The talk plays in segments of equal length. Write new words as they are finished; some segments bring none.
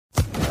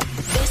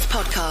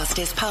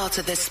podcast is part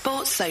of the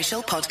Sports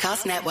Social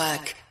Podcast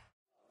Network.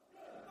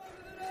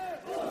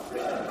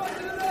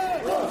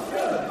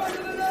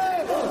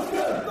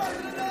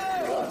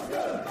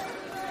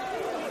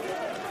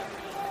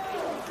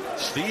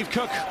 Steve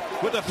Cook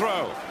with the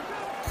throw.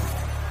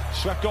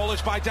 Swept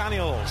goalless by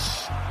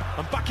Daniels.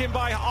 And back in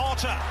by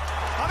Arter.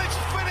 And it's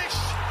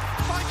finished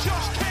by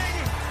Josh King.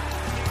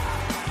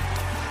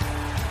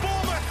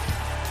 Bournemouth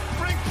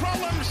bring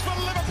problems for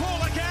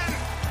Liverpool again.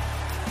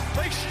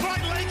 They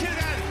strike late again.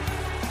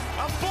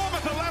 And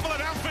Bournemouth are level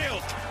at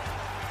Anfield.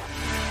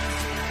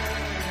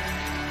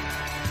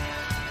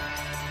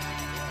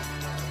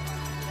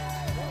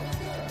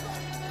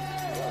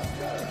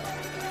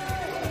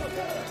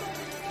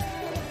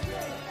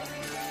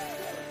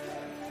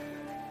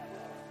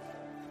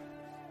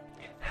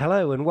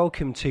 Hello and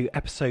welcome to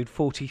episode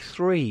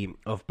 43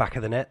 of Back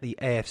of the Net, the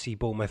AFC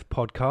Bournemouth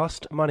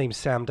podcast. My name's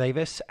Sam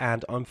Davis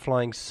and I'm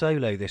flying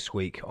solo this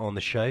week on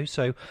the show.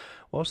 So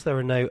whilst there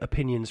are no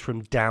opinions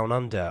from Down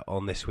Under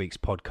on this week's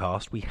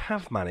podcast, we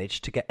have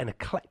managed to get an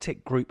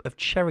eclectic group of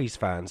Cherries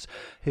fans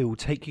who will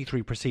take you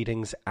through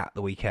proceedings at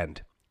the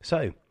weekend.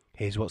 So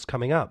here's what's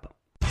coming up.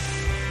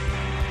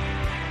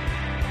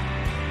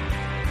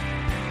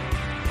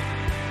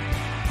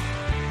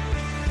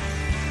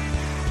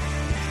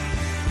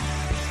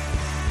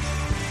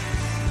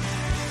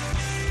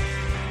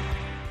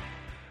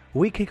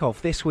 We kick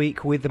off this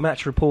week with the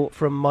match report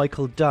from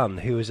Michael Dunn,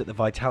 who was at the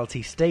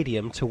Vitality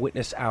Stadium to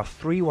witness our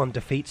 3-1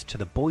 defeat to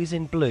the Boys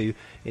in Blue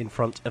in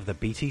front of the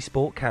BT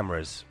Sport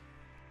cameras.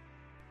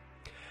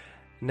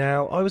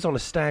 Now, I was on a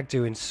stag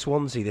do in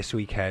Swansea this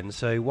weekend,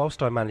 so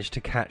whilst I managed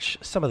to catch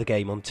some of the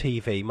game on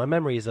TV, my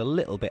memory is a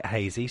little bit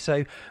hazy,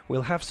 so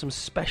we'll have some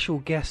special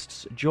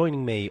guests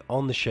joining me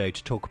on the show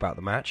to talk about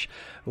the match,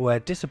 where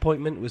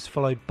disappointment was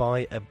followed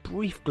by a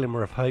brief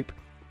glimmer of hope,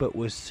 but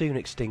was soon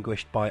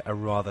extinguished by a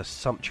rather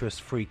sumptuous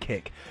free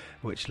kick,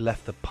 which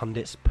left the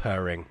pundits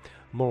purring.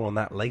 More on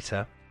that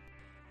later.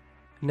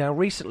 Now,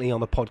 recently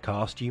on the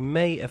podcast, you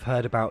may have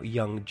heard about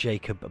young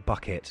Jacob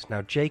Bucket.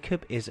 Now,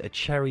 Jacob is a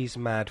Cherries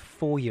mad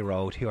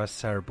 4-year-old who has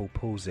cerebral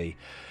palsy.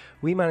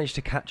 We managed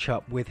to catch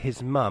up with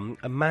his mum,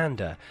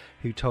 Amanda,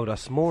 who told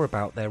us more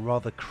about their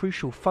rather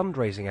crucial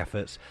fundraising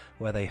efforts,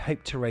 where they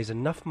hope to raise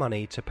enough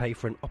money to pay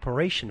for an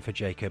operation for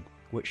Jacob,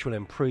 which will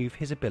improve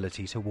his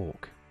ability to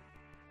walk.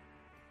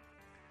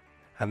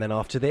 And then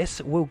after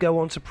this, we'll go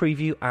on to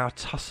preview our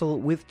tussle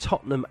with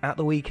Tottenham at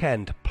the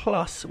weekend.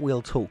 Plus,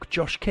 we'll talk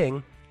Josh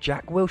King,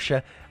 Jack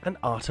Wilshere and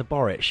Artur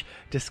Boruc,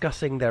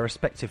 discussing their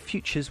respective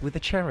futures with the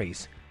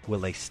Cherries.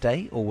 Will they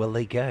stay or will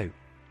they go?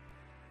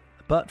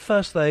 But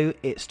first though,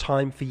 it's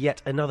time for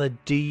yet another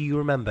Do You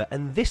Remember?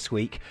 And this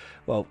week,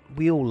 well,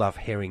 we all love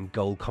hearing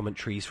goal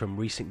commentaries from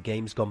recent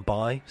games gone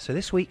by. So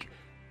this week,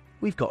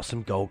 we've got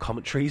some goal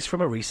commentaries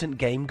from a recent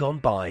game gone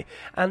by,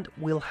 and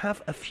we'll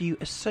have a few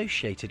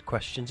associated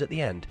questions at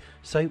the end,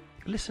 so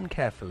listen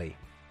carefully.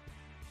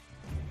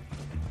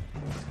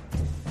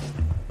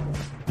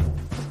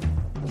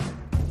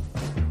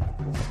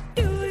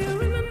 Do you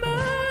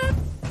remember?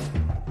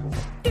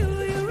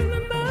 Do you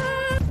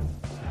remember?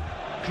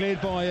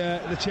 Cleared by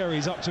the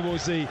Cherries up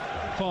towards the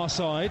far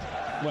side,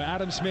 where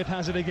Adam Smith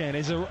has it again.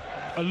 Is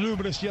a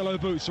luminous yellow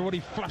boots already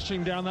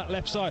flashing down that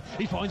left side.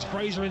 He finds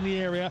Fraser in the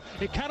area.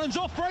 It cannons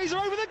off Fraser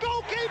over the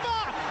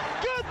goalkeeper.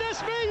 Goodness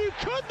me, you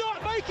could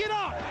not make it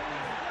up.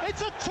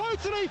 It's a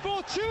totally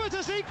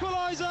fortuitous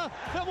equaliser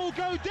that will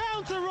go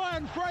down to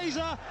Ryan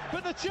Fraser,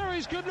 but the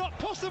Cherries could not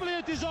possibly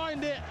have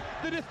designed it.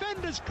 The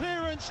defender's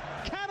clearance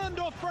cannoned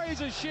off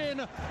Fraser's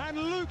shin and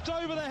looped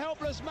over the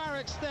helpless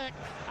Marek Steck,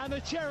 and the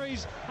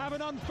Cherries have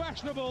an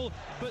unfashionable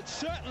but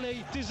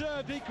certainly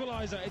deserved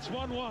equaliser. It's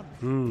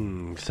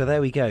 1-1. So there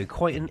we go.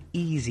 Quite an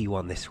easy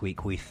one this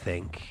week, we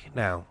think.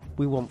 Now,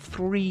 we want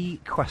 3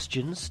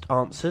 questions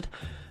answered.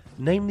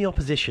 Name the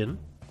opposition,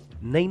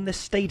 name the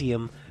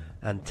stadium,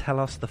 and tell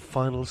us the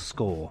final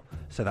score.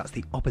 So that's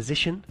the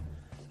opposition,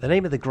 the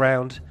name of the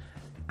ground,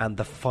 and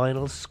the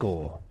final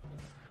score.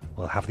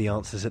 We'll have the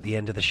answers at the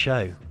end of the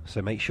show,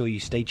 so make sure you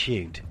stay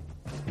tuned.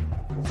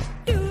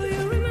 Do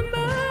you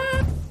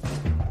remember?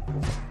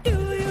 Do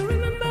you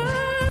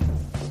remember?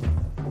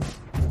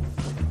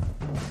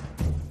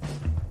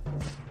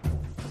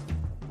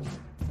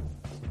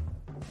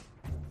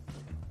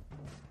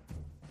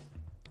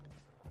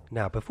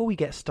 Now, before we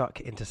get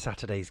stuck into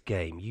Saturday's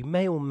game, you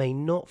may or may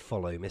not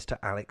follow Mr.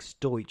 Alex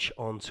Deutsch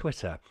on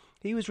Twitter.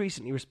 He was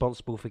recently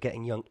responsible for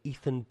getting young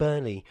Ethan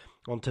Burnley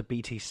onto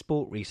BT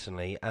Sport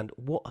recently, and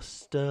what a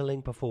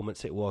sterling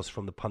performance it was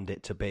from the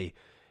pundit to be.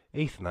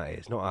 Ethan, that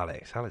is, not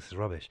Alex. Alex is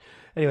rubbish.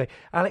 Anyway,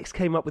 Alex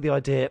came up with the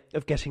idea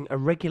of getting a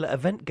regular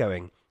event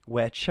going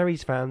where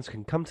Cherries fans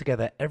can come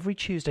together every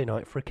Tuesday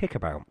night for a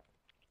kickabout.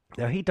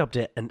 Now, he dubbed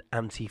it an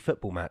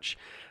anti-football match,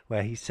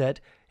 where he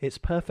said it's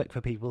perfect for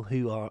people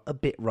who are a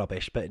bit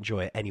rubbish but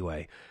enjoy it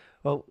anyway.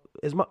 Well,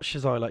 as much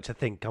as I like to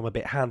think I'm a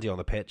bit handy on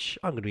the pitch,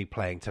 I'm going to be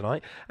playing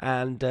tonight,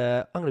 and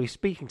I'm going to be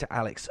speaking to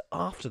Alex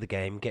after the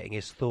game, getting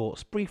his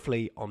thoughts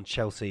briefly on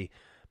Chelsea,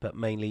 but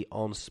mainly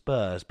on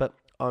Spurs. But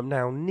I'm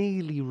now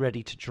nearly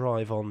ready to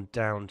drive on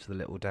down to the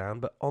Little Down,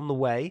 but on the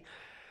way,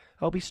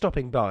 I'll be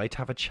stopping by to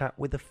have a chat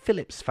with the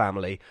Phillips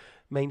family,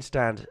 main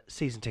stand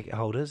season ticket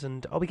holders,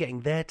 and I'll be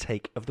getting their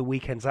take of the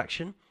weekend's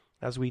action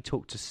as we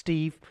talk to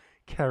Steve,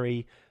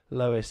 Kerry,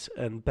 Lois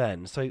and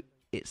Ben. So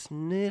it's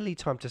nearly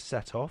time to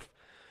set off.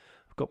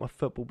 I've got my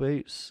football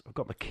boots, I've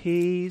got my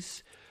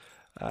keys,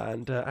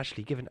 and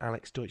actually, given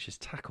Alex Deutsch's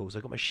tackles,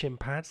 I've got my shin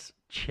pads.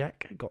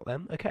 Check, got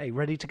them. Okay,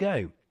 ready to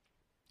go.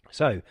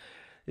 So,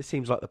 this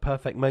seems like the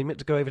perfect moment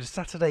to go over to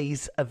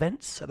Saturday's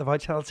events at the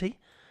Vitality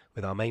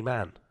with our main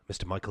man,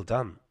 Mr. Michael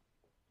Dunn.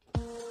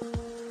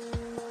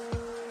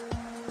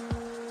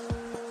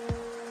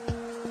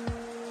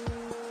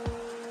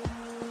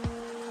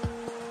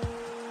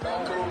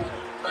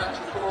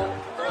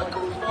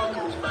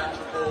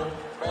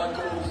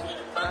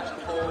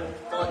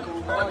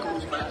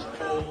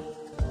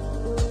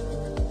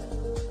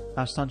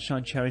 Our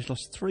Sunshine Cherries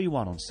lost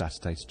 3-1 on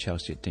Saturday to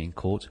Chelsea at Dean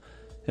Court.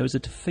 It was a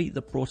defeat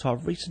that brought our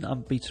recent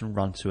unbeaten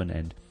run to an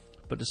end,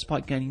 but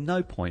despite gaining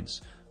no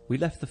points, we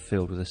left the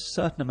field with a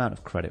certain amount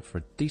of credit for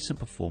a decent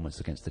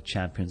performance against the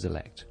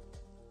champions-elect.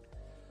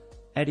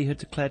 Eddie had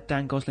declared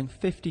Dan Gosling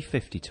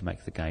 50-50 to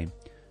make the game,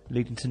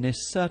 leading to near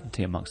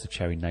certainty amongst the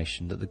Cherry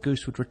Nation that the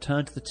Goose would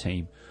return to the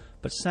team,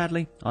 but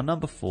sadly our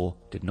number 4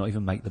 did not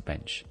even make the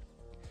bench.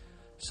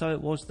 So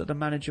it was that the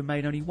manager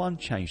made only one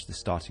change to the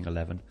starting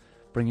 11,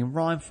 bringing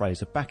Ryan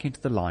Fraser back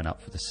into the lineup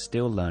for the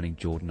still learning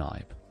Jordan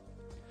Ibe.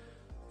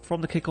 From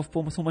the kick-off,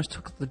 Bournemouth almost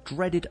took the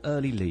dreaded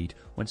early lead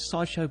when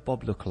sideshow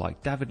Bob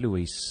lookalike David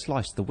Luiz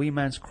sliced the wee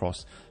man's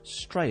cross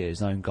straight at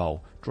his own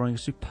goal, drawing a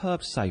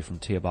superb save from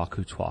Thiabar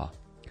Courtois.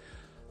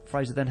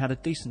 Fraser then had a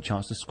decent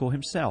chance to score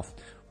himself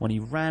when he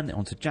ran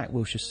onto Jack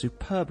Wilshere's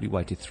superbly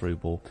weighted through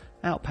ball,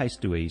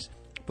 outpaced Luiz,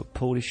 but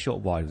pulled his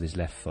shot wide with his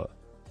left foot.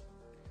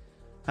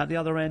 At the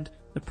other end,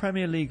 the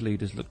Premier League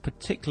leaders looked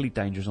particularly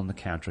dangerous on the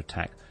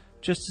counter-attack,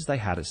 just as they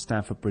had at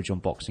Stamford Bridge on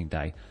Boxing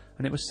Day,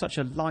 and it was such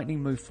a lightning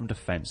move from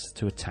defence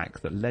to attack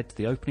that led to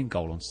the opening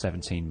goal on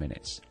 17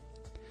 minutes.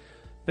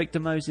 Victor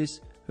Moses,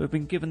 who had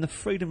been given the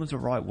freedom of the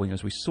right wing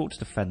as we sought to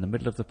defend the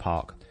middle of the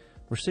park,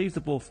 received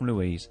the ball from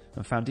Luiz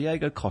and found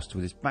Diego Costa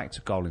with his back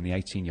to goal in the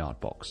 18-yard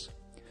box.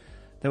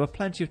 There were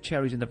plenty of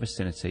Cherries in the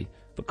vicinity,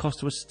 but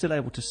Costa was still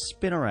able to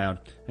spin around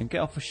and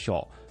get off a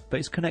shot, but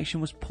his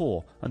connection was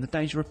poor and the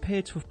danger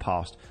appeared to have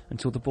passed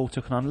until the ball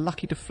took an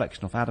unlucky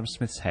deflection off Adam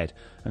Smith's head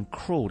and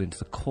crawled into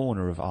the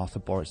corner of Arthur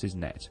Borritz's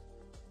net.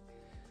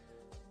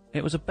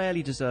 It was a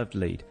barely deserved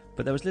lead,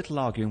 but there was little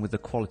arguing with the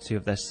quality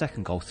of their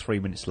second goal 3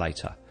 minutes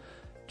later.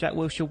 Jack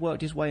Wilshere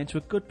worked his way into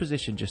a good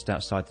position just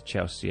outside the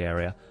Chelsea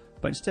area,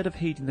 but instead of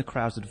heeding the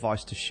crowd's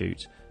advice to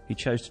shoot, he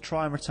chose to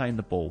try and retain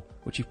the ball,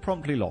 which he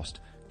promptly lost,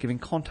 giving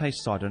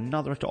Conte's side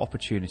another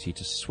opportunity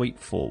to sweep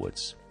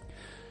forwards.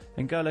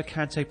 N'Golo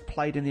Kante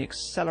played in the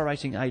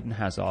accelerating Eden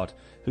Hazard,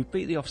 who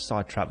beat the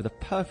offside trap with a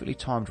perfectly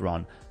timed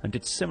run and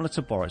did similar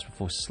to Boris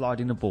before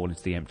sliding the ball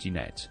into the empty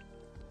net.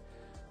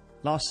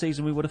 Last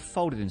season we would have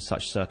folded in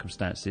such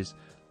circumstances,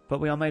 but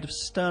we are made of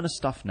sterner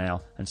stuff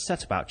now and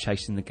set about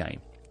chasing the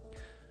game.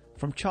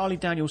 From Charlie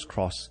Daniels'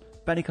 cross,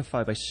 Benik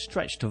Afobe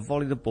stretched to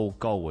volley the ball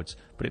goalwards,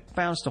 but it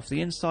bounced off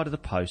the inside of the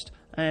post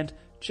and,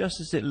 just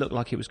as it looked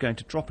like it was going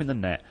to drop in the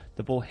net,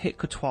 the ball hit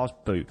Courtois'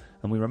 boot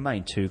and we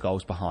remained 2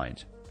 goals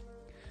behind.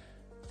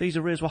 These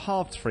arrears were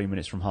halved 3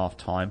 minutes from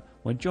half-time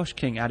when Josh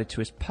King added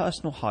to his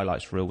personal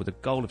highlights reel with a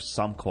goal of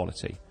some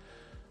quality.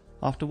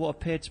 After what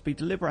appeared to be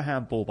deliberate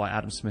handball by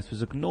Adam Smith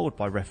was ignored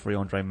by referee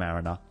Andre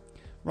Mariner,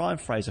 Ryan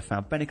Fraser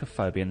found Benik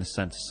Afobe in the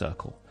centre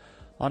circle.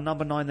 Our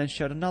number 9 then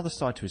showed another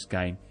side to his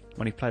game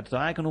when he played a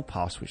diagonal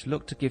pass which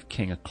looked to give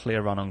King a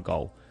clear run on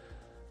goal.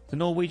 The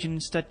Norwegian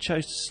instead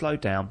chose to slow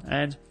down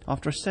and,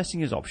 after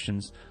assessing his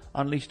options,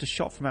 unleashed a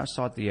shot from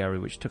outside the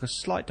area which took a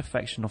slight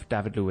deflection off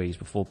David Luiz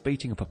before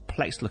beating a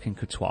perplexed-looking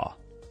Courtois.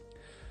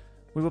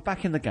 We were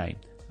back in the game,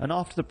 and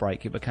after the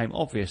break it became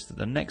obvious that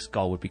the next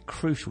goal would be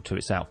crucial to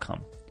its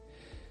outcome.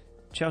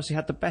 Chelsea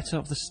had the better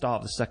of the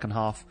start of the second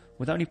half,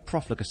 with only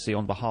profligacy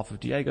on behalf of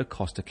Diego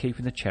Costa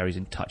keeping the Cherries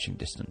in touching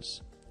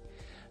distance.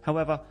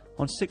 However,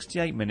 on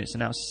 68 minutes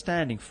an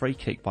outstanding free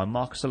kick by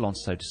Marcos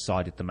Alonso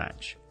decided the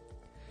match.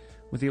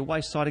 With the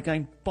away side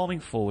again bombing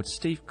forward,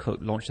 Steve Cook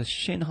launched a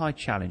shin-high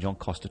challenge on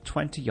Costa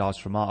 20 yards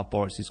from Arthur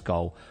Borritz's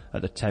goal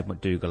at the Ted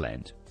McDougall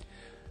end.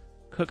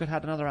 Cook had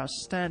had another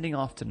outstanding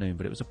afternoon,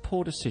 but it was a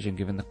poor decision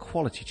given the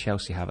quality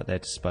Chelsea have at their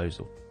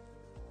disposal.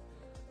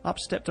 Up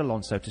stepped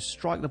Alonso to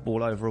strike the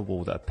ball over a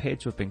wall that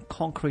appeared to have been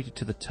concreted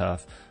to the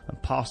turf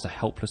and past a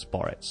helpless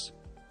Borritz.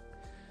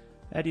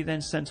 Eddie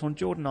then sent on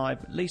Jordan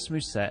Ibe, Lys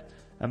Mousset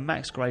and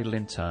Max Gradel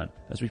in turn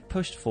as we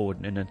pushed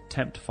forward in an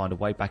attempt to find a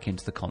way back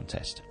into the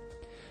contest.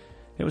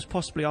 It was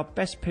possibly our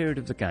best period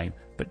of the game,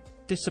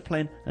 but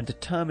discipline and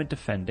determined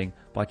defending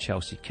by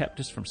Chelsea kept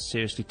us from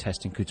seriously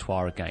testing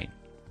Courtois again.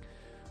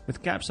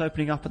 With gaps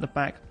opening up at the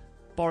back,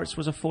 Borritz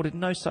was afforded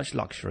no such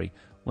luxury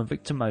when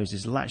Victor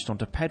Moses latched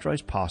onto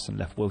Pedro's pass and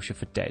left Wilshere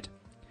for dead.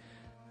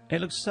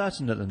 It looked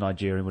certain that the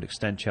Nigerian would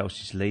extend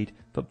Chelsea's lead,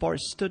 but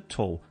Borritz stood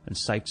tall and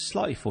saved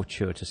slightly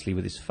fortuitously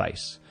with his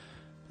face.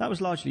 That was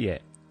largely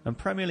it, and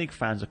Premier League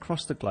fans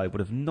across the globe would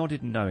have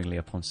nodded knowingly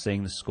upon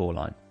seeing the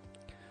scoreline.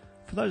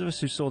 For those of us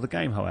who saw the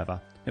game,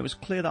 however, it was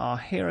clear that our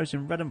heroes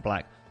in red and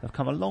black have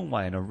come a long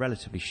way in a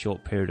relatively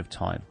short period of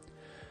time.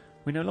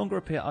 We no longer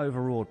appear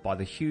overawed by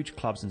the huge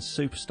clubs and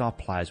superstar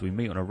players we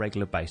meet on a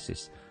regular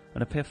basis,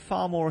 and appear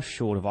far more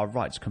assured of our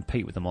right to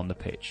compete with them on the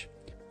pitch.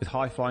 With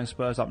high-flying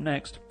Spurs up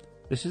next,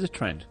 this is a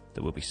trend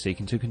that we'll be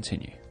seeking to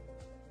continue.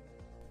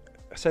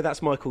 So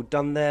that's Michael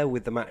Dunn there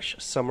with the match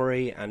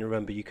summary, and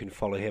remember you can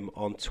follow him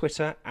on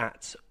Twitter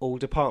at All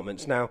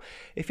Departments. Now,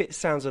 if it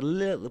sounds a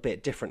little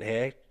bit different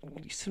here,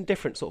 some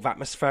different sort of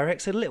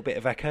atmospherics, a little bit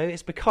of echo,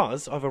 it's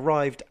because I've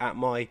arrived at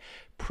my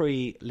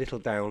pre-Little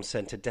Down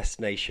Centre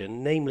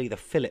destination, namely the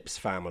Phillips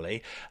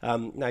family.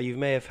 Now, you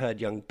may have heard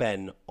young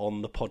Ben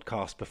on the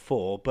podcast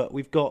before, but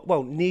we've got,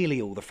 well,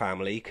 nearly all the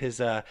family, because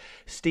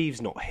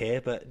Steve's not here,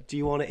 but do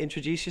you want to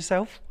introduce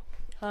yourself?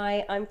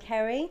 Hi, I'm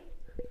Kerry.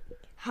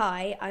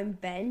 Hi, I'm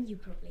Ben. You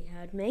probably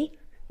heard me.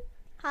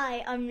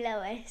 Hi, I'm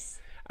Lois.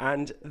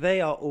 And they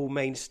are all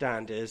main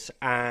standers,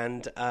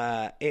 and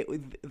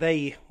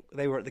they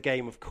were at the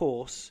game, of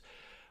course,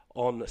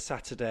 on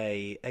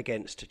Saturday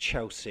against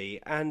Chelsea.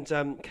 And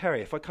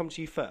Kerry, if I come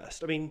to you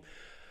first, I mean,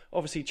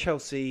 obviously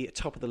Chelsea,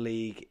 top of the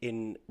league,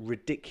 in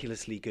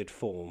ridiculously good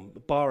form,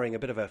 barring a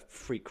bit of a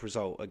freak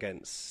result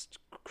against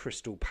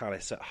Crystal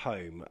Palace at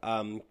home.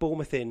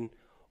 Bournemouth in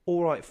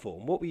all right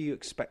form. What were you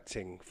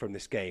expecting from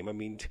this game? I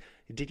mean,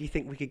 did you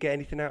think we could get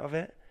anything out of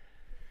it?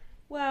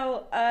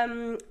 Well,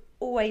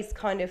 always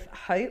kind of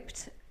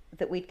hoped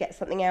that we'd get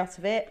something out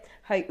of it.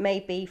 Hope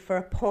maybe for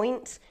a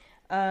point.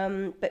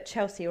 But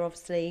Chelsea are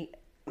obviously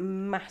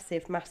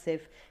massive,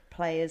 massive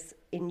players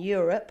in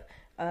Europe,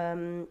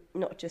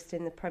 not just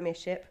in the Premier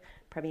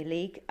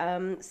League.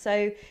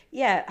 So,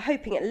 yeah,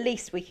 hoping at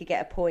least we could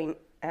get a point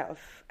out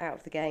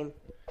of the game.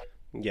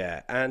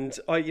 Yeah, and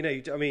I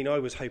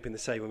was hoping the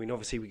same. I mean,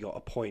 obviously we got a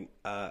point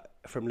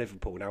from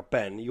Liverpool. Now,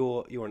 Ben,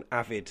 you're an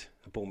avid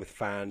Bournemouth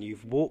fan.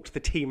 You've walked the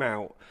team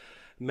out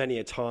many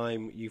a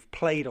time. You've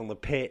played on the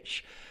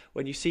pitch.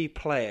 When you see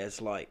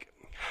players like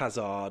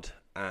Hazard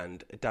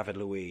and David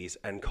Luiz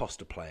and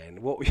Costa playing,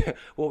 what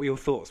were your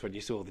thoughts when you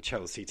saw the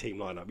Chelsea team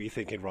lineup? Were you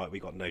thinking, right, we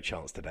got no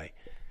chance today?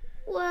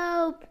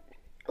 Well,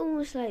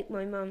 almost like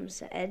my mum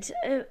said,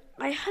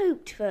 I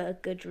hoped for a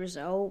good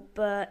result,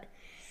 but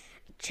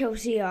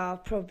Chelsea are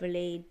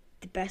probably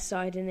the best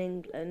side in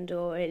England,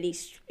 or at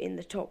least in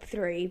the top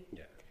three.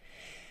 Yeah.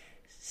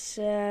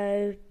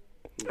 So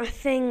I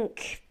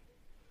think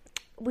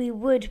we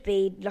would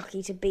be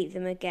lucky to beat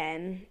them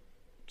again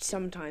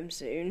sometime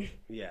soon.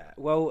 Yeah.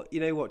 Well, you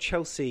know what,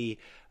 Chelsea,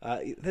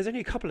 there's only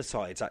a couple of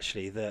sides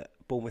actually that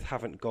Bournemouth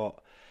haven't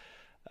got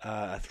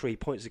 3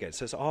 points against.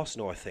 So it's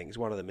Arsenal, I think, is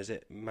one of them. Is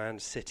it Man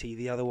City,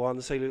 the other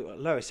one? So,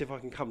 Lois, if I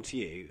can come to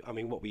you, I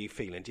mean, what were you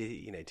feeling?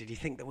 Did you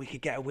think that we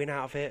could get a win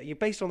out of it? You're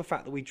based on the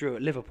fact that we drew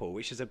at Liverpool,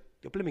 which is a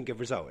blooming good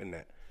result, isn't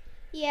it?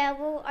 Yeah,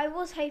 well, I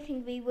was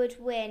hoping we would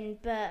win,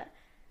 but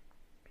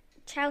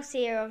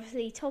Chelsea are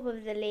obviously top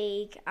of the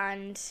league,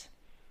 and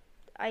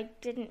I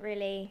didn't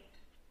really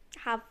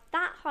have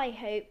that high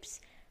hopes,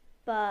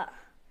 but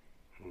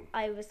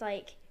I was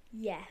like,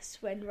 yes,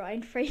 when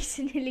Ryan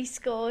Fraser nearly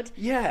scored.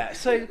 Yeah,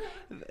 so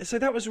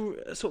that was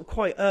sort of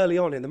quite early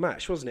on in the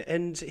match, wasn't it?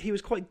 And he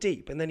was quite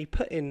deep, and then he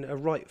put in a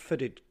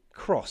right-footed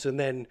cross, and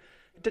then,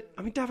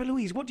 I mean, David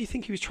Luiz, what do you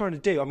think he was trying to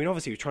do? I mean,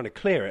 obviously he was trying to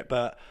clear it,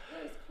 but...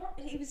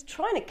 He was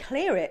trying to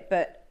clear it,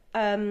 but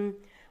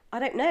I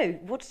don't know.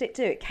 What did it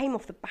do? It came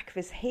off the back of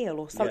his heel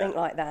or something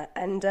like that.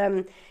 And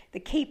the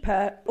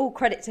keeper, all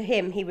credit to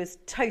him, he was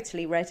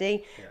totally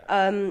ready.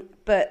 Yeah.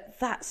 But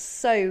that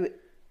so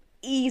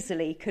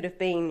easily could have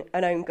been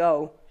an own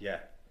goal. Yeah.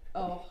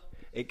 Oh.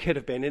 It could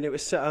have been, and it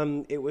was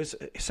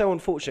so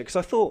unfortunate, because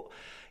I thought,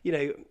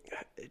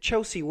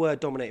 Chelsea were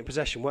dominating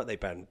possession, weren't they,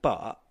 Ben?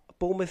 But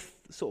Bournemouth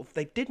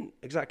they didn't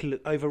exactly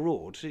look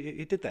overawed,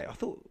 did they? I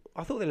thought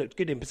they looked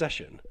good in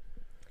possession.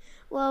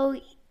 Well,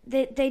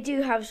 they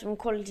do have some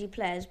quality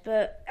players,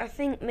 but I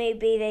think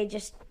maybe they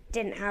just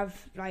didn't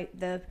have like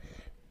the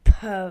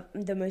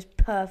most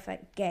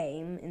perfect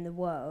game in the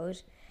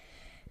world,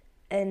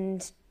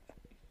 and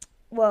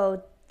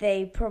well,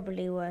 they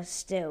probably were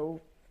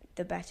still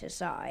the better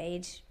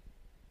side,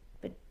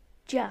 but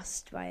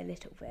just by a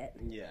little bit.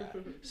 Yeah.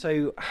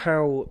 So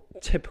how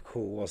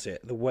typical was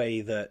it, the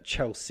way that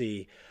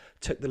Chelsea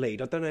took the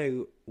lead? I don't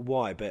know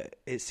why, but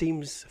it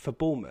seems for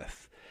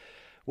Bournemouth,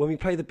 when we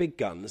play the big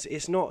guns,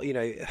 it's not,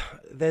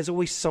 there's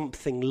always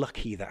something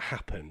lucky that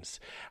happens.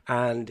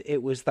 And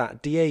it was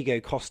that Diego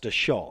Costa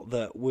shot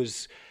that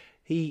was...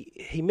 He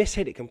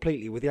mishit it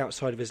completely with the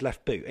outside of his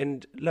left boot.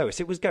 And Lois,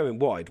 it was going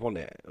wide, wasn't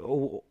it?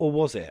 Or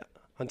was it?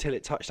 Until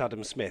it touched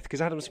Adam Smith. Because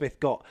Adam Smith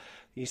got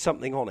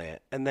something on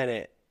it, and then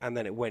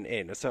it went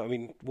in. So, I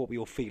mean, what were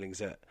your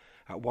feelings at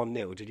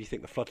 1-0? Did you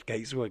think the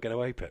floodgates were going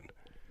to open?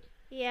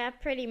 Yeah,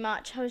 pretty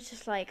much. I was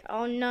just like,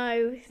 oh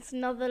no, it's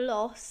another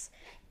loss.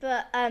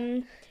 But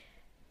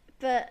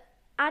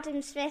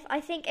Adam Smith, I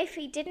think if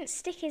he didn't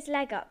stick his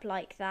leg up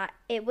like that,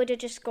 it would have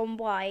just gone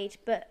wide.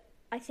 But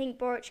I think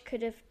Boric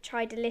could have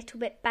tried a little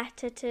bit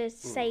better to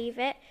save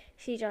it.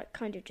 She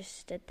kind of just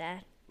stood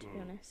there, to be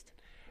honest.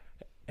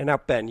 And now,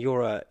 Ben,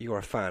 you're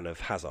a fan of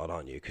Hazard,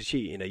 aren't you? Because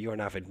you're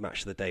an avid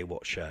Match of the Day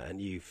watcher,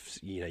 and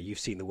you've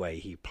seen the way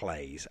he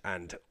plays.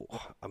 And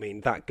I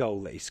mean, that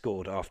goal that he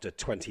scored after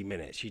 20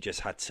 minutes, you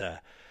just had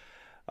to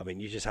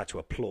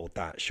applaud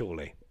that,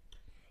 surely.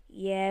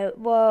 Yeah,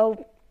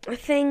 well, I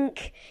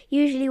think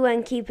usually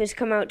when keepers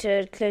come out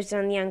to close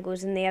down the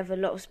angles and they have a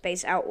lot of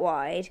space out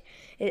wide,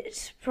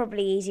 it's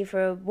probably easy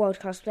for a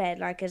world-class player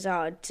like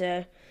Hazard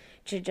to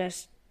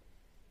just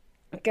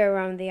go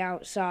around the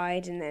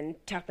outside and then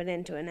tap it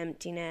into an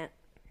empty net.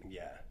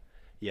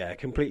 Yeah,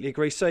 completely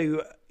agree. So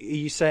are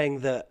you saying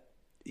that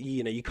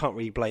you can't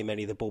really blame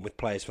any of the Bournemouth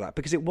players for that?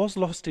 Because it was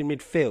lost in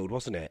midfield,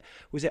 wasn't it?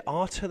 Was it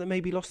Arter that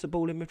maybe lost the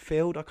ball in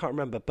midfield? I can't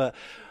remember. But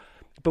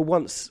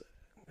once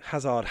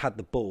Hazard had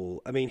the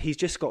ball, I mean, he's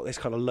just got this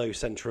kind of low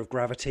centre of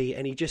gravity,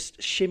 and he just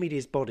shimmied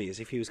his body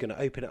as if he was going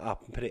to open it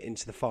up and put it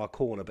into the far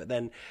corner. But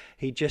then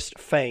he just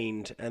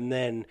feigned, and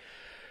then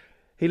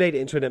he laid it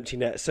into an empty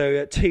net. So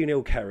at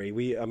 2-0, Kerry,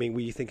 were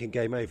you thinking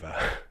game over?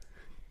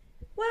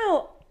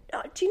 Well,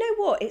 do you know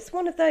what? It's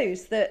one of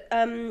those that,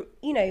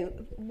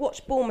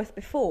 watched Bournemouth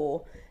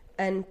before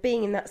and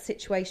being in that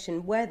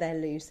situation where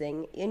they're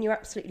losing and you're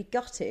absolutely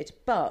gutted.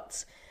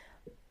 But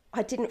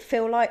I didn't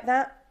feel like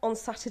that on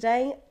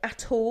Saturday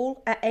at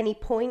all, at any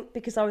point,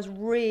 because I was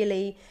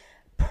really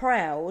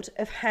proud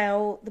of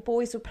how the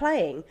boys were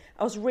playing.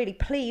 I was really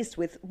pleased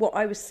with what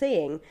I was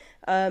seeing.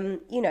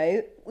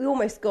 We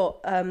almost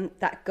got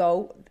that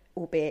goal,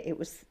 albeit it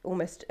was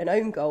almost an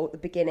own goal at the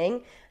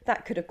beginning.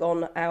 That could have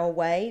gone our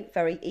way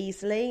very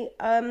easily.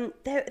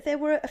 There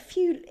were a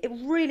few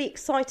really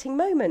exciting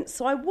moments,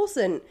 so I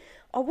wasn't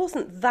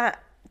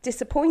that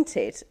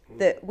disappointed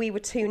that we were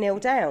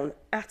 2-0 down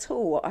at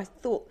all. I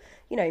thought,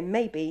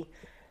 maybe,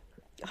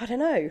 I don't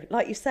know,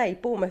 like you say,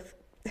 Bournemouth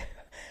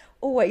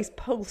always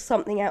pulls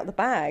something out of the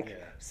bag. Yeah.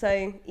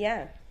 So,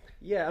 yeah.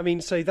 Yeah, I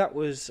mean, so that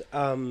was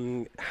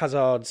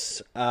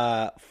Hazard's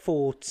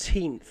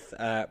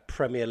 14th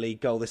Premier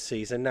League goal this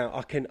season. Now,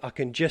 I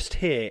can just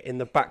hear in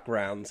the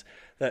background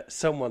that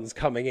someone's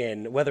coming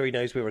in. Whether he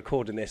knows we're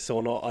recording this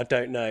or not, I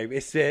don't know.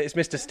 It's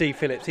Mr. Steve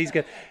Phillips. He's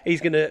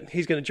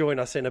gonna join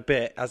us in a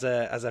bit as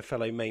a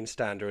fellow main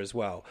stander as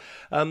well.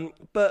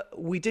 But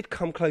we did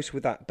come close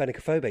with that Benik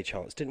Afobe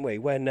chance, didn't we?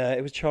 When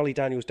it was Charlie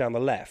Daniels down the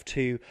left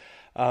who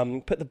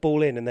put the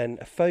ball in, and then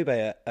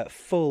Afobe at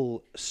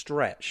full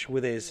stretch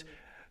with his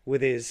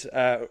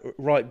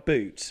right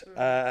boot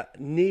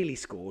nearly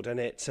scored,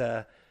 and it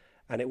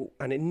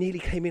nearly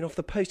came in off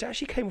the post. It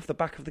actually came off the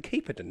back of the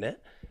keeper, didn't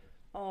it?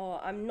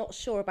 Oh, I'm not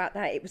sure about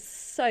that. It was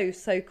so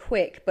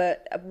quick,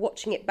 but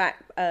watching it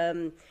back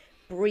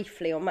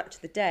briefly on Match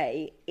of the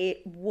Day,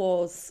 it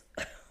was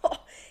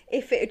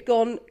if it had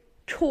gone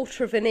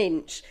quarter of an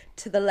inch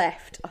to the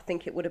left, I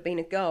think it would have been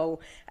a goal,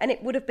 and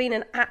it would have been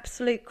an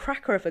absolute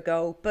cracker of a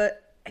goal.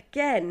 But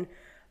again,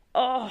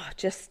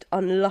 just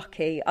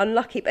unlucky,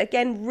 but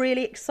again,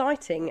 really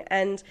exciting.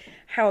 And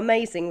how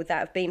amazing would that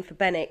have been for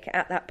Benik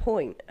at that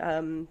point?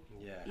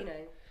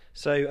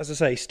 So, as I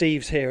say,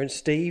 Steve's here, and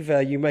Steve,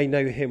 you may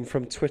know him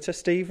from Twitter.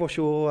 Steve, what's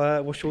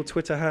your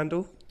Twitter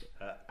handle?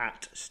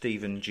 At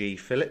Stephen G.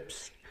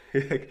 Phillips.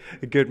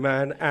 Good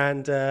man.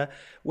 And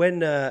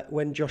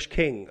when Josh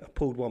King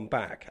pulled one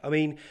back, I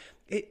mean,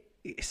 it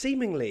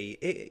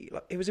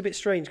was a bit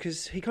strange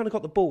because he kind of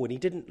got the ball and he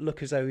didn't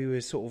look as though he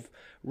was sort of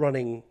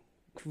running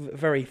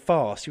very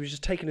fast. He was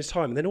just taking his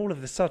time, and then all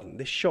of a sudden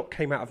this shot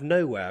came out of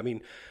nowhere. I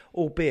mean,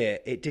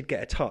 albeit it did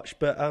get a touch,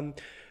 but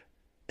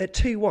at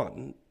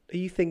 2-1, are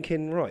you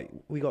thinking, right,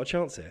 we got a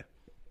chance here?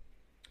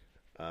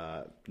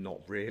 Not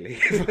really,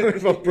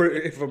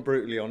 if I'm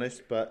brutally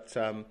honest, but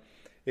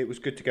it was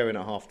good to go in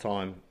at half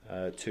time,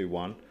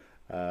 2-1.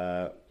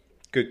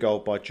 Good goal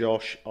by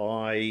Josh.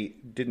 I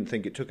didn't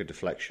think it took a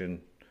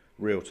deflection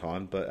real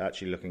time, but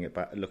actually looking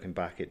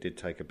back, it did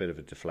take a bit of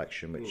a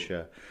deflection, which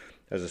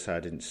as I say, I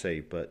didn't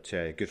see. But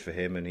good for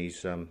him, and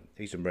he's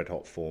in red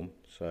hot form.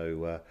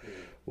 So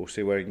we'll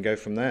see where he can go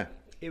from there.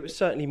 It was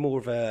certainly more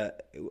of a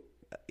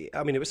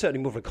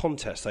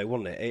contest, though,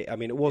 wasn't it?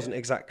 It wasn't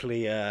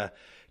exactly,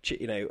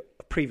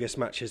 previous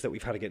matches that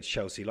we've had against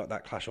Chelsea, like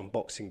that clash on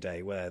Boxing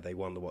Day where they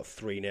won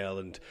 3-0,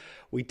 and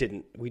we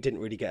didn't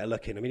really get a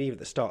look in. I mean, even at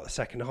the start of the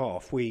second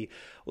half,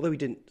 although we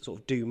didn't sort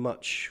of do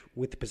much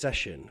with the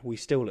possession, we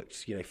still looked,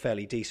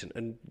 fairly decent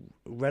and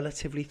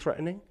relatively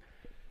threatening.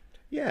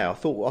 Yeah, I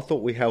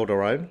thought we held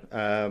our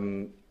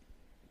own.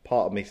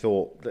 Part of me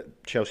thought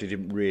that Chelsea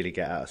didn't really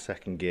get out of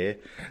second gear,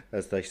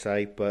 as they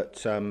say,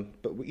 but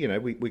we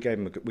gave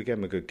them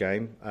a good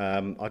game.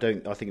 I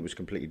think it was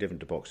completely different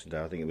to Boxing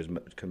Day. I think it was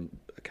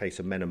a case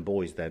of men and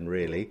boys then,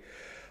 really.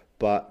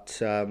 But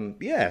so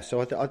I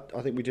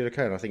think we did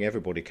okay, and I think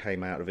everybody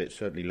came out of it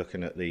certainly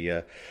looking at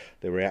the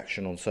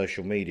reaction on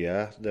social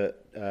media that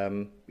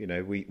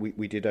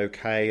we did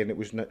okay, and it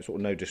was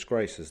no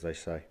disgrace, as they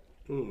say.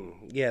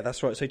 Yeah,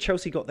 that's right. So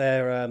Chelsea got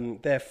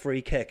their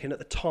free kick, and at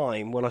the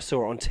time when I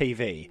saw it on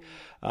TV,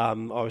 I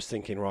was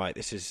thinking, right,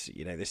 this is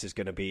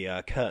going to be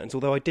curtains.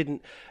 Although I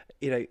didn't,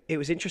 it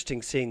was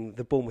interesting seeing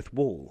the Bournemouth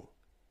wall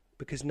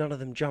because none of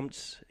them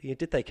jumped.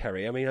 Did they,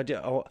 Kerry? I mean,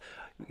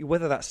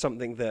 whether that's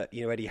something that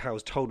Eddie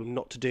Howe's told them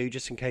not to do,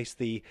 just in case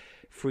the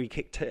free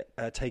kick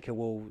taker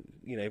will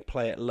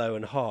play it low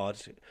and hard,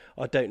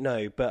 I don't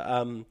know.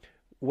 But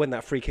when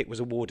that free kick was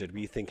awarded, were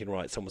you thinking,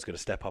 right, someone's going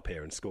to step up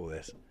here and score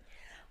this?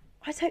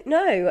 I don't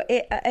know.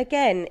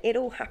 It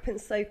all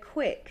happened so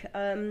quick.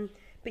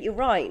 But you're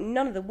right,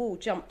 none of the wall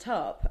jumped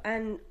up,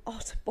 and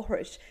Artur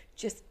Boruc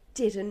just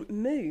didn't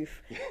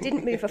move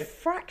a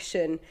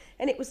fraction,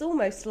 and it was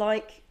almost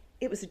like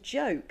it was a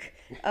joke.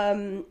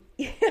 You're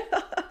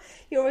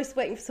almost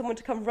waiting for someone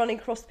to come running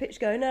across the pitch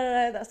going,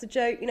 no, that's a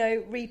joke,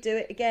 redo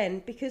it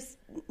again, because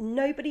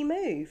nobody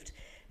moved.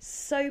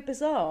 So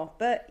bizarre,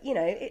 but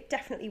it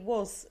definitely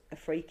was a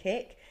free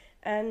kick,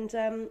 and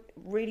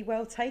really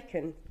well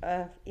taken.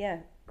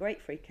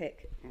 Great free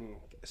kick.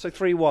 So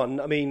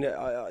 3-1, I mean,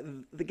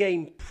 the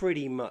game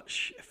pretty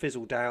much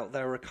fizzled out.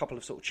 There were a couple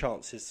of sort of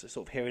chances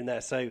sort of here and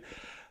there. So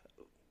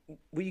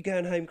were you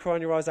going home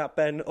crying your eyes out,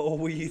 Ben, or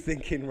were you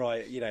thinking,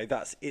 right,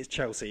 it's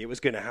Chelsea, it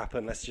was going to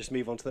happen, let's just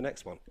move on to the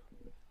next one?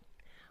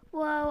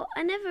 Well,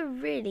 I never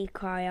really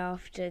cry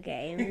after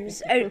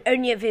games.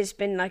 Only if it's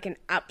been like an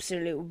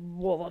absolute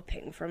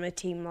walloping from a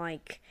team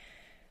like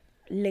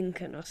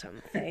Lincoln or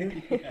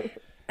something.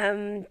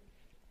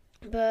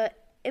 But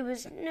it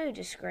was no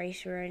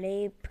disgrace,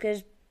 really,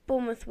 because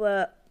Bournemouth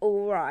were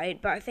all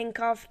right, but I think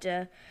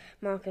after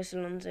Marcos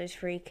Alonso's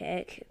free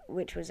kick,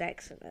 which was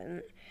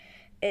excellent,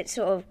 it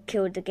sort of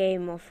killed the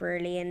game off,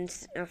 really, and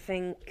I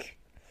think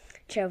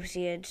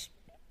Chelsea had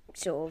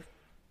sort of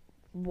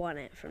won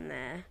it from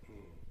there.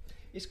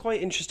 It's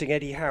quite interesting,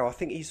 Eddie Howe. I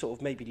think he sort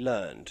of maybe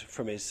learned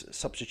from his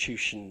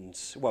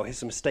substitutions, well,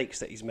 his mistakes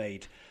that he's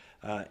made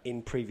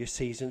in previous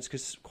seasons,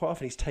 because quite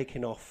often he's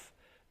taken off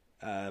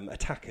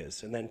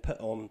attackers and then put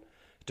on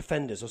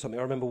defenders or something.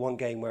 I remember one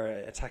game where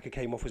an attacker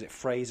came off, was it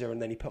Fraser,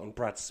 and then he put on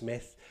Brad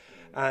Smith,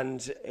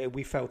 and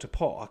we fell to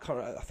pot.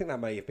 I think that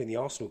may have been the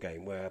Arsenal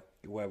game where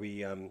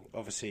we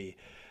obviously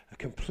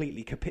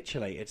completely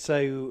capitulated.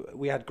 So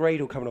we had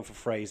Gradle coming on for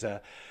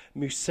Fraser,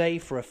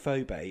 Mousset for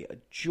Afobe,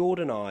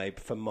 Jordan Ibe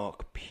for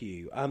Mark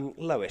Pugh.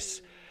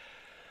 Lois,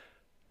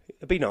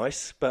 it'd be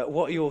nice, but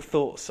what are your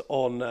thoughts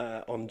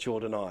on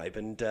Jordan Ibe?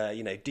 And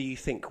do you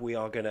think we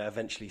are going to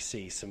eventually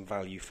see some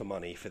value for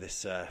money for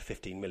this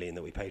 15 million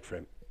that we paid for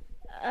him?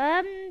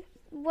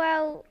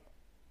 Well,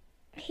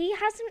 he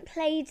hasn't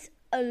played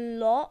a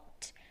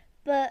lot,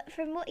 but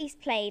from what he's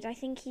played, I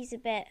think he's a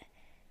bit.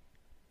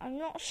 I'm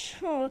not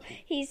sure.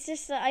 He's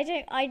just.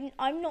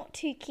 I'm not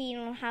too keen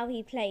on how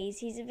he plays.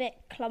 He's a bit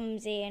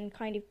clumsy and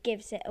kind of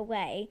gives it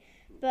away.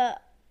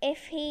 But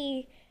if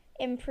he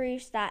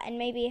improves that, and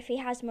maybe if he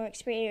has more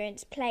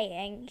experience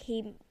playing,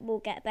 he will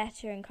get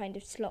better and kind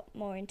of slot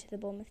more into the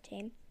Bournemouth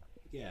team.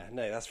 Yeah,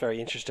 no, that's very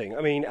interesting.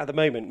 I mean, at the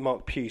moment,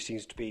 Mark Pugh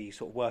seems to be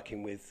sort of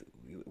working with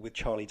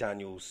Charlie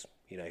Daniels,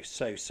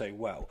 so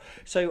well.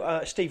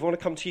 So, Steve, I want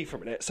to come to you for a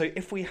minute. So,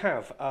 if we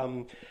have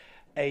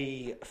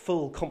a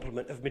full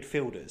complement of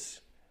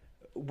midfielders,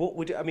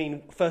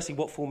 firstly,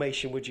 what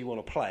formation would you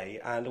want to play,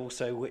 and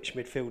also which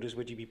midfielders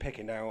would you be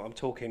picking? Now, I'm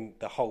talking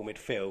the whole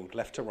midfield,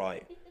 left to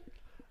right.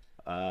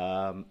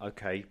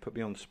 Okay, put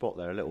me on the spot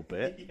there a little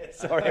bit. Yeah,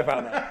 sorry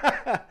about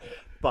that.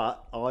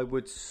 But I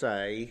would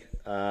say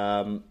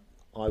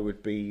I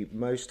would be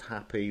most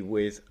happy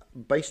with,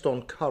 based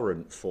on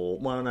current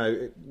form. Well,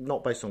 no,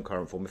 not based on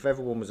current form. If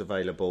everyone was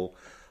available,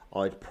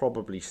 I'd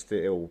probably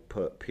still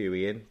put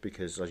Pewey in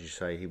because, as you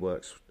say, he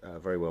works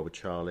very well with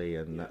Charlie,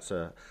 and that's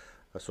a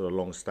sort of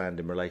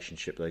long-standing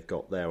relationship they've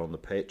got there on the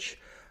pitch.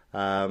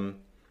 I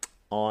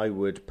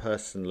would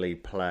personally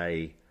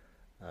play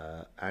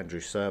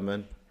Andrew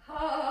Sermon.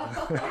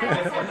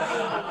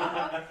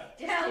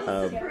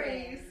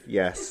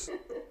 Yes,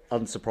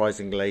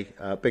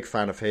 unsurprisingly, big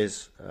fan of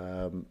his.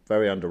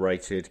 Very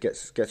underrated.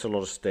 Gets a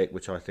lot of stick,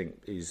 which I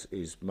think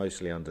is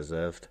mostly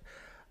undeserved.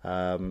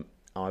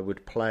 I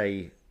would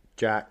play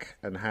Jack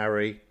and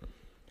Harry,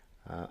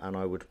 and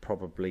I would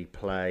probably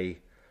play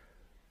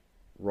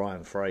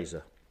Ryan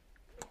Fraser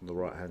on the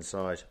right hand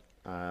side.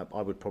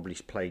 I would probably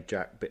play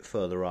Jack a bit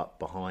further up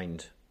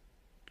behind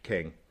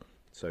King.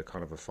 So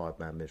kind of a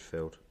five-man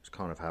midfield. It's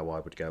kind of how I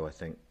would go, I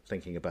think,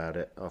 thinking about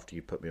it after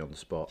you put me on the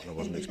spot. And I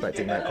wasn't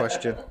expecting that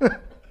question.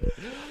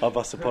 I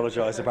must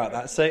apologise about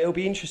that. So it'll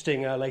be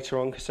interesting later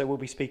on. So we'll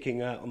be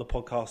speaking on the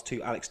podcast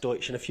to Alex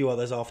Deutsch and a few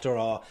others after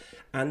our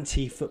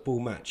anti-football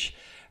match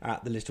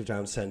at the Little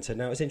Down Centre.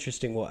 Now, it's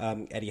interesting what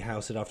Eddie Howe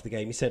said after the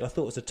game. He said, I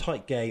thought it was a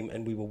tight game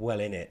and we were well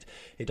in it.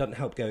 It doesn't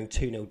help going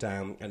 2-0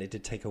 down, and it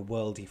did take a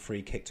worldy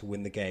free kick to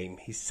win the game.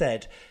 He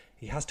said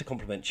he has to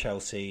compliment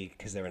Chelsea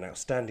because they're an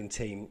outstanding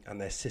team and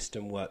their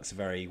system works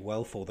very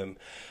well for them.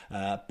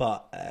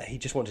 But he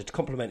just wanted to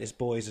compliment his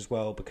boys as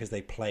well because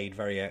they played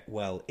very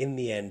well. In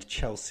the end,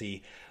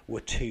 Chelsea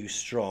were too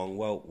strong.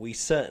 Well, we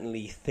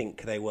certainly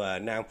think they were.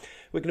 Now,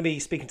 we're going to be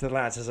speaking to the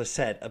lads, as I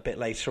said, a bit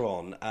later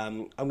on.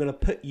 I'm going to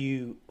put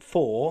you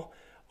four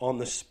on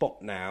the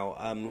spot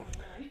now.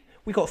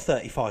 We got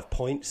 35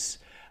 points.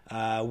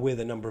 with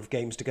a number of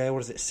games to go.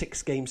 What is it?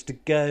 6 games to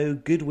go.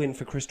 Good win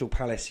for Crystal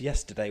Palace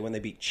yesterday when they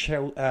beat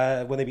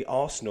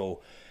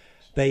Arsenal.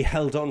 They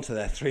held on to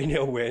their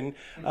 3-0 win.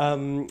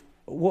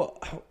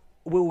 What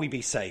will we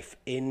be safe?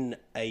 In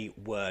a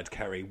word,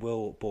 Kerry,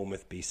 will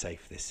Bournemouth be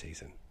safe this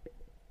season?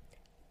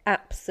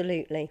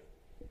 Absolutely.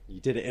 You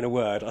did it in a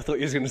word. I thought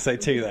you were going to say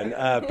 2 then.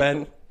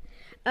 Ben?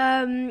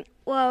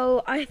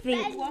 Well, I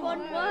think... There's one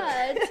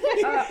word.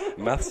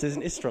 Maths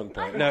isn't his strong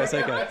point. No, it's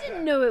okay. I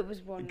didn't know it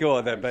was one. Go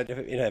on then, Ben.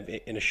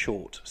 In a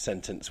short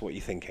sentence, what are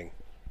you thinking?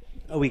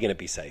 Are we going to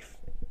be safe?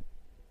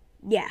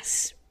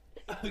 Yes.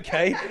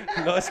 Okay,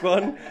 nice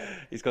one.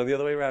 He's gone the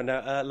other way around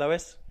now.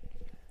 Lois?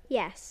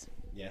 Yes.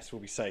 Yes,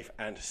 we'll be safe.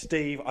 And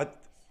Steve, I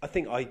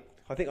think I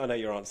know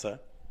your answer.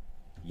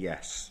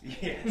 Yes.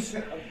 Yes.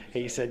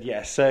 He said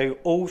yes. So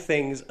all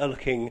things are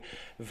looking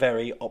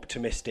very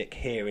optimistic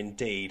here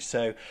indeed.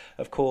 So,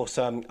 of course,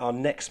 our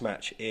next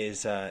match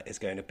is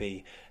going to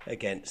be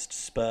against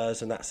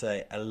Spurs, and that's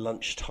a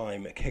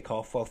lunchtime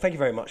kickoff. Well, thank you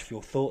very much for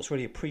your thoughts.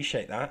 Really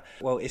appreciate that.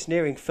 Well, it's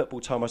nearing football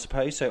time, I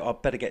suppose, so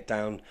I'd better get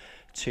down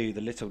to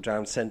the Little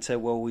Down Centre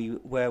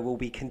where we'll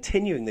be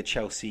continuing the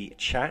Chelsea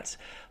chat.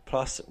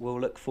 Plus, we'll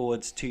look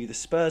forwards to the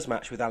Spurs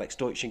match with Alex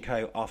Deutsch &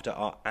 Co. after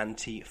our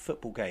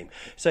anti-football game.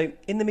 So,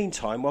 in the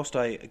meantime, whilst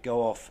I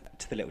go off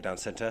to the Little Down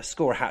Centre,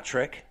 score a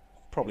hat-trick,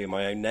 probably in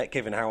my own net,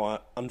 given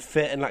how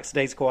unfit and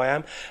lackadaisical I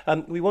am,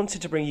 we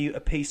wanted to bring you a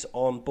piece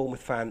on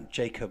Bournemouth fan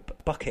Jacob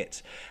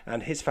Bucket,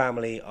 and his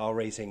family are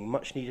raising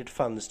much-needed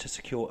funds to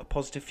secure a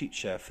positive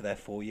future for their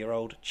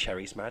 4-year-old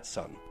Cherry's Mad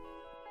son.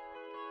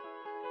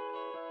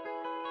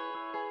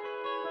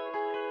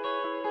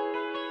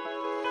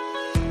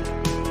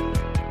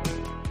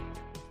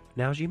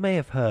 Now, as you may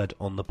have heard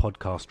on the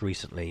podcast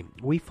recently,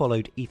 we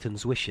followed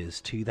Ethan's wishes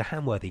to the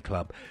Hamworthy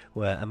Club,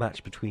 where a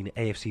match between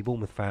AFC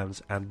Bournemouth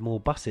fans and more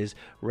buses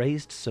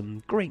raised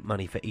some great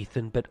money for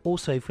Ethan, but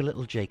also for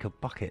little Jacob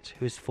Bucket,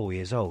 who is 4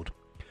 years old.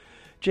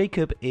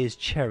 Jacob is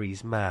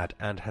Cherry's mad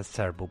and has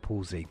cerebral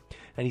palsy,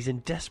 and he's in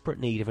desperate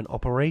need of an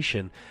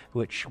operation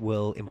which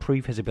will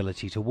improve his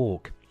ability to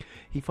walk.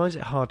 He finds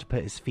it hard to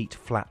put his feet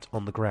flat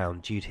on the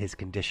ground due to his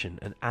condition,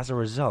 and as a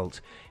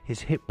result, his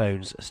hip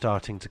bones are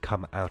starting to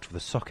come out of the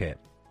socket.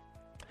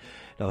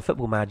 Now, the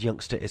football-mad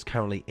youngster is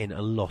currently in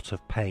a lot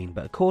of pain,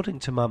 but according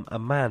to mum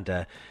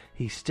Amanda,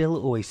 he still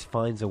always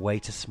finds a way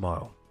to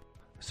smile.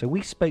 So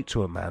we spoke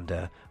to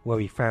Amanda, where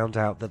we found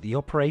out that the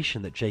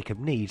operation that Jacob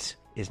needs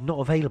is not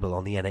available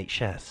on the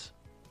NHS.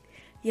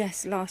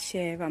 Yes, last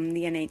year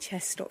the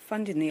NHS stopped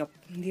funding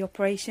the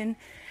operation.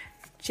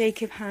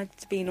 Jacob had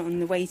been on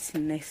the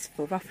waiting list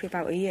for roughly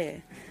about a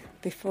year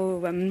before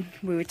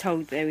we were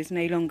told there was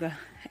no longer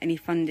any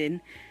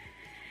funding.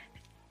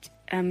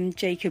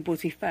 Jacob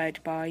was referred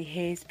by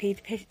his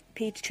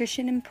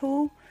paediatrician in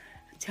Poole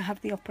to have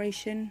the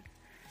operation.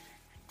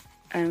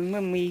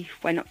 When we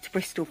went up to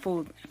Bristol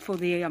for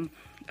the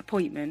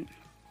appointment,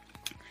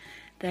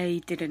 they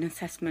did an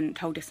assessment,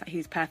 told us that he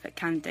was a perfect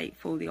candidate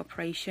for the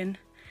operation.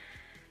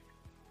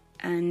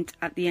 And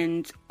at the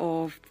end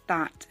of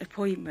that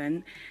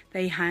appointment,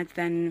 they had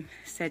then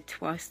said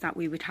to us that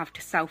we would have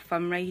to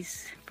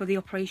self-fundraise for the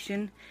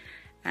operation.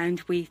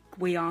 And we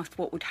asked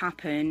what would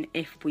happen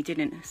if we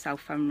didn't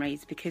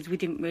self-fundraise, because we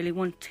didn't really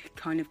want to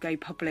kind of go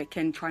public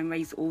and try and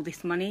raise all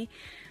this money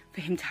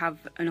for him to have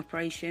an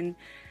operation.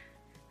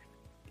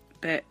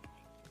 But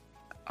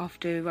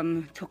after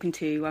talking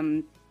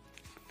to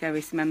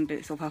various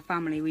members of our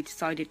family, we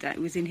decided that it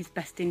was in his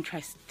best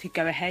interest to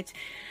go ahead.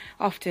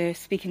 After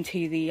speaking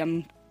to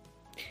the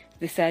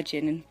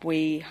surgeon,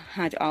 we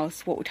had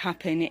asked what would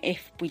happen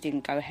if we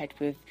didn't go ahead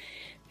with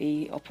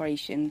the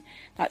operation.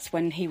 That's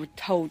when he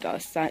told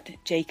us that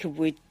Jacob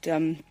would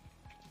end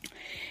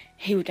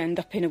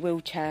up in a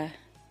wheelchair,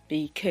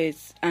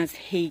 because as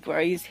he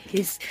grows,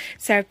 his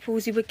cerebral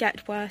palsy would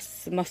get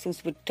worse. The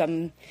muscles would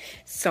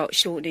start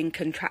shortening,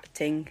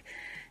 contracting,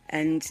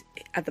 and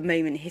at the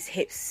moment his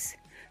hips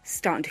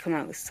starting to come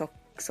out of the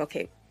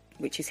socket,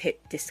 which is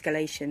hip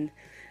discalation.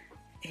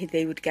 He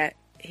would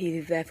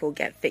therefore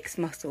get fixed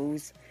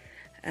muscles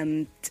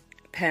and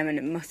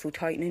permanent muscle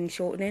tightening and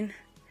shortening.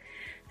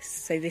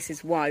 So this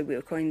is why we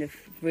were kind of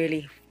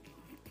really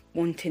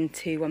wanting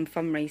to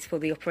fundraise for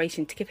the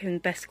operation, to give him the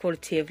best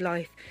quality of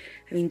life.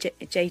 I mean,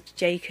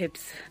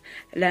 Jacob's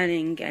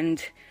learning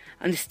and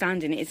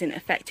understanding isn't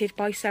affected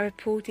by cerebral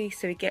palsy,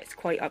 so he gets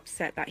quite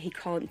upset that he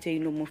can't do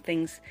normal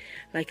things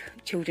like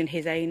children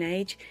his own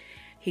age.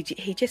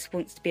 He just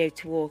wants to be able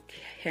to walk,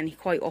 and he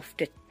quite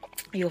often,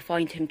 you'll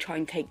find him try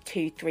and take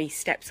 2-3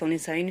 steps on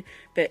his own,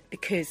 but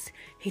because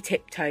he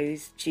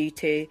tiptoes due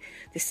to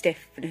the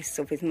stiffness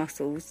of his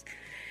muscles,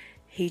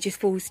 he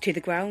just falls to the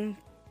ground.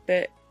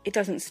 But it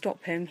doesn't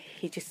stop him.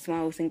 He just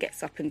smiles and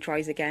gets up and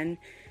tries again.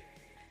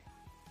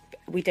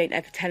 We don't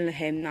ever tell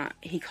him that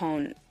he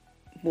can't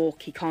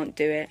walk, he can't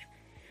do it,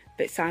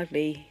 but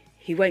sadly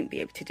he won't be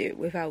able to do it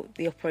without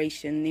the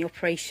operation. The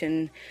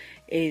operation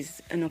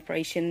is an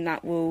operation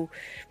that will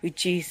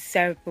reduce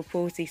cerebral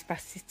palsy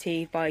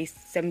spasticity by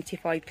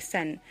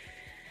 75%.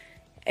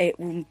 It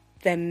will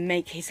then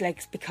make his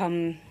legs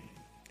become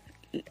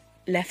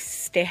left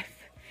stiff,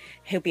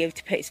 he'll be able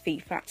to put his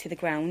feet flat to the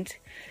ground.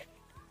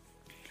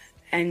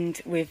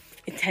 And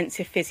with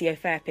intensive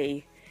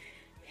physiotherapy,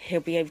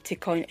 he'll be able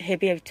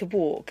to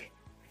walk.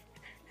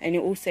 And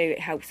it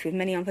helps with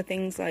many other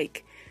things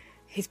like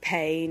his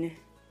pain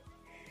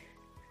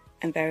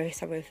and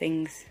various other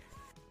things.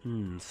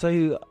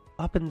 So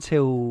up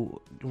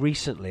until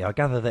recently, I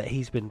gather that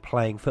he's been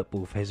playing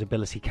football for his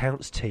Ability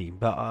Counts team,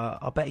 but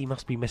I bet he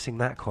must be missing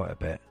that quite a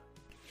bit.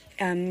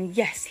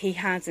 Yes, he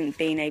hasn't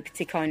been able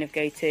to kind of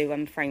go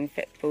to frame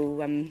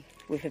football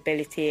with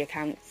Ability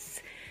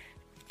Accounts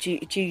due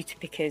to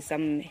because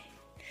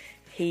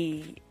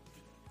he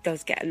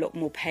does get a lot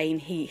more pain.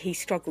 He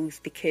struggles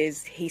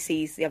because he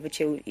sees the other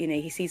children.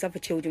 He sees other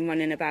children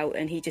running about,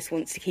 and he just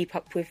wants to keep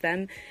up with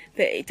them.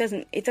 But it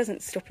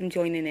doesn't stop him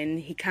joining in.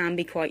 He can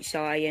be quite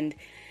shy,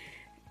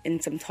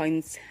 and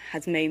sometimes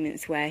has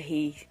moments where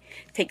he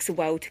takes a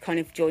while to kind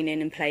of join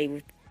in and play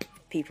with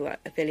people at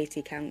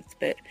Ability Counts.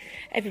 But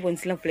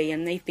everyone's lovely,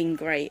 and they've been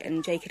great.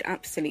 And Jacob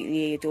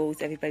absolutely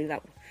adores everybody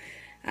that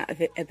at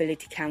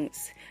Ability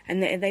Counts,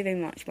 and they very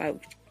much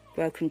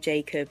welcome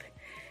Jacob.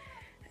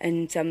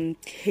 And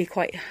he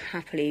quite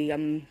happily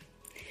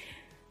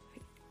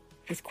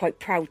was quite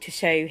proud to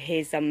show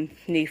his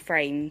new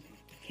frame.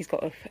 He's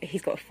got a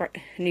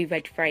new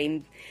red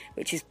frame,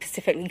 which is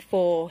specifically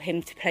for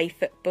him to play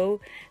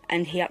football,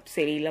 and he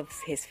absolutely loves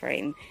his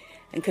frame,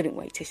 and couldn't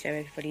wait to show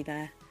everybody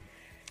there.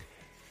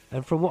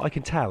 And from what I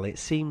can tell, it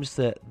seems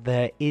that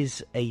there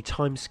is a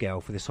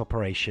timescale for this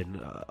operation.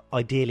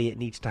 Ideally, it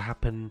needs to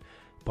happen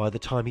by the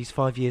time he's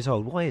 5 years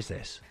old. Why is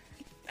this?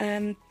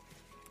 The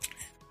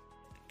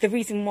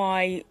reason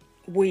why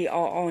we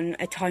are on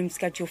a time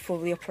schedule for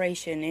the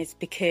operation is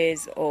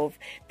because of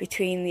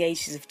between the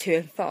ages of 2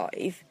 and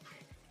 5,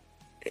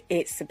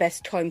 it's the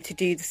best time to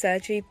do the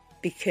surgery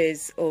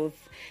because of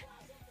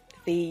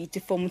the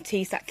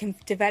deformities that can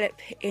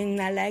develop in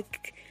their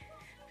leg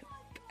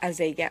as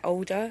they get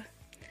older.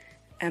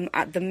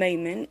 At the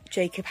moment,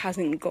 Jacob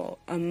hasn't got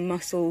a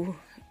muscle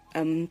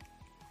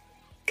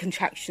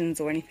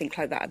contractions or anything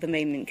like that at the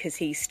moment because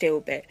he's still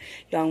a bit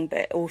young,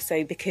 but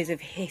also because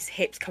of his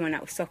hips coming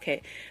out of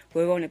socket,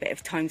 we're on a bit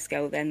of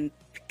timescale then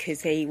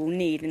because he will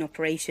need an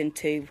operation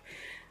to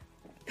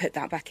put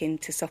that back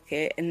into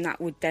socket, and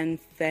that would then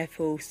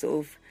therefore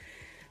sort of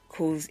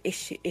cause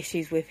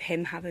issues with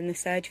him having the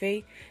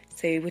surgery.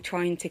 So we're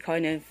trying to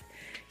kind of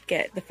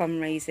get the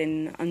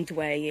fundraising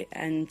underway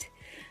and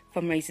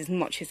fundraise as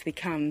much as we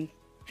can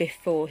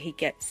before he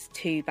gets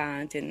too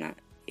bad and that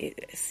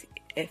it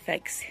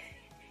affects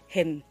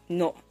him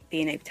not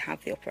being able to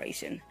have the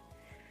operation.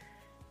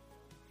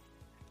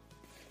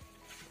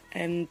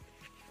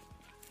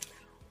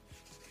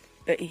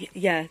 But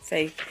yeah,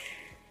 so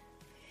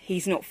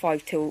he's not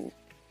 5 till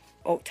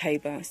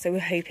October, so we're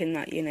hoping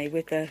that,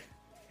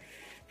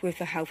 with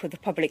the help of the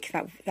public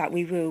that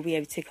we will be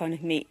able to kind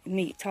of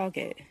meet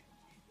target.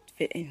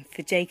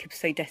 For Jacob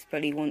so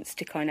desperately wants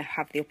to kind of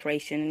have the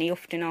operation, and he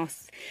often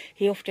asks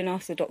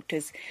the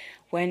doctors,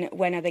 when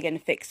are they going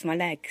to fix my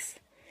legs?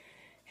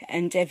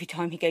 And every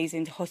time he goes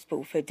into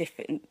hospital for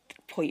different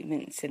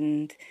appointments,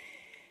 and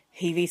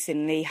he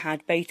recently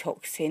had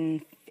Botox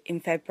in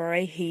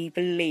February, he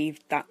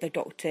believed that the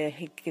doctor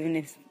had given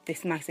him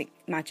this magic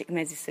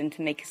medicine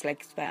to make his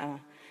legs better,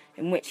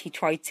 in which he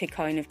tried to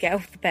kind of get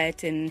off the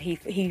bed, and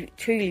he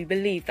truly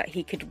believed that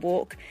he could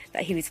walk,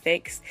 that he was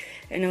fixed.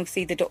 And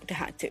obviously the doctor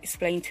had to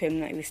explain to him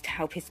that it was to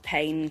help his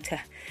pain, to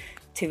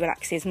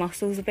relax his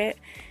muscles a bit,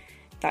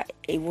 that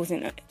it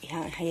wasn't that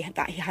he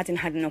hadn't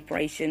had an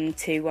operation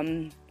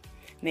to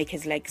make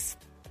his legs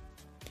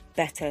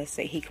better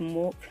so he can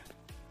walk.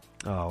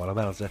 Oh, well,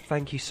 Amelza,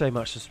 thank you so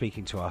much for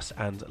speaking to us,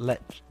 and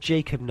let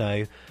Jacob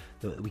know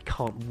that we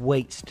can't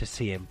wait to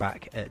see him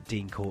back at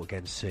Dean Court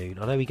again soon.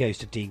 I know he goes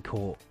to Dean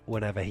Court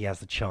whenever he has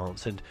the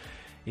chance, and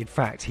in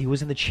fact he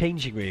was in the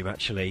changing room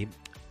actually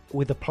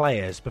with the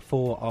players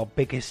before our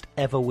biggest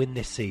ever win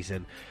this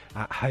season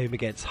at home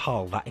against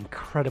Hull, that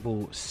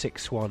incredible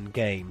 6-1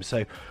 game.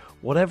 So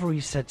whatever he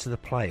said to the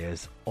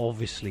players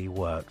obviously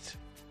worked.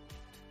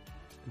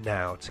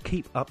 Now, to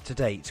keep up to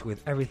date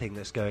with everything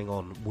that's going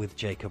on with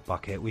Jacob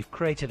Bucket, we've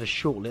created a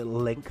short little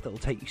link that will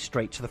take you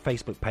straight to the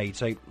Facebook page.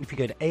 So if you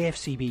go to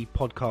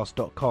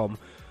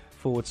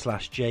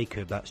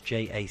afcbpodcast.com/Jacob, that's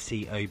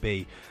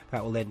JACOB,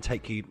 that will then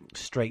take you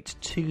straight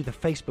to the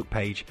Facebook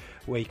page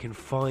where you can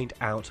find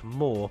out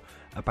more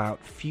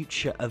about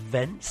future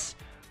events,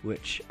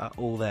 which are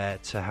all there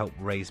to help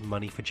raise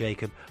money for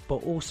Jacob,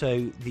 but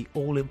also the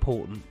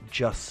all-important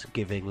Just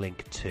Giving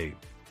link too.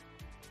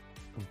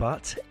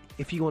 But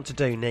if you want to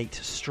donate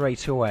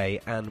straight away,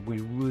 and we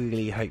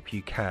really hope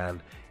you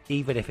can,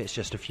 even if it's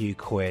just a few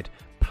quid,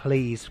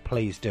 please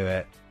do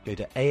it. Go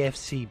to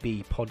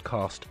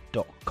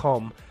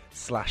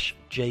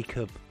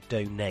afcbpodcast.com/Jacob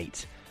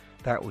donate.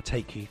 That will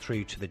take you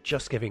through to the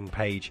Just Giving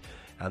page,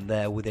 and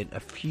there within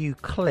a few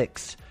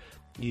clicks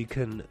you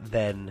can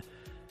then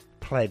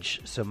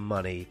pledge some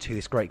money to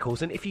this great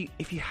cause. And if you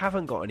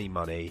haven't got any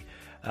money,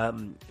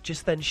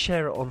 just then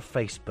share it on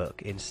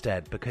Facebook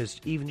instead, because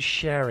even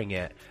sharing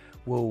it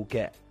will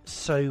get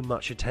so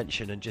much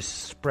attention and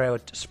just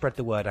spread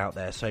the word out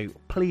there. So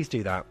please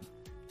do that.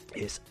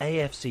 It's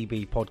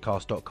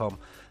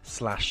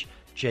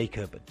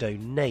afcbpodcast.com/Jacob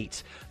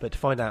donate. But to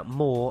find out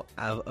more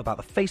about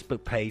the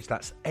Facebook page,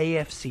 that's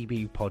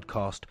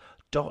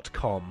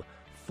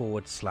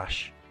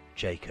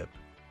afcbpodcast.com/Jacob.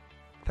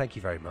 Thank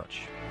you very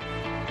much.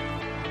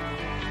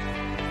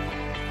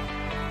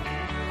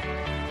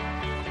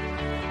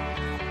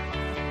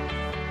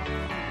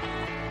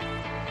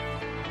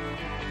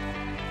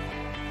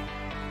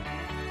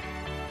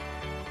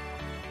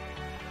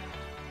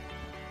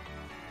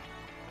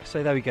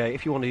 So there we go.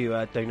 If you want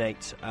to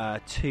donate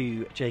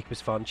to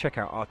Jacob's Fund, check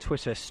out our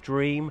Twitter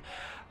stream.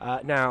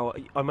 Now,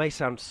 I may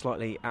sound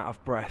slightly out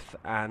of breath,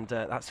 and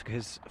that's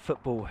because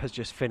football has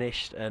just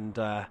finished, and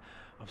I'm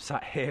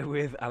sat here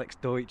with Alex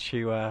Deutsch,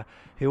 who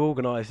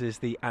organises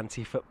the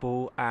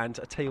anti-football. And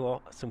I tell you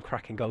what, some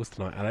cracking goals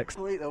tonight, Alex.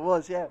 Sweet, there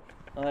was, yeah.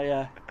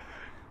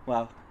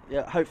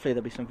 Hopefully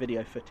there'll be some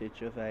video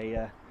footage of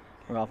a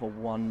rather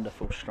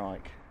wonderful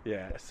strike.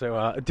 Yeah,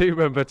 so do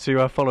remember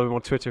to follow him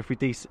on Twitter. If we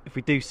do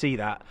see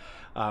that,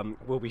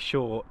 we'll be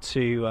sure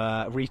to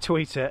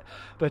retweet it.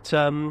 But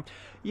so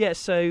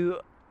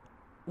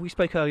we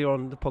spoke earlier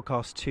on the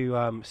podcast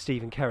to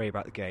Stephen Kerry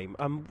about the game.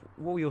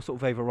 What were your sort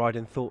of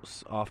overriding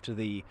thoughts after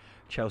the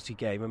Chelsea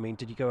game? I mean,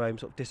 did you go home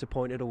sort of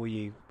disappointed, or were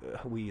you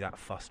that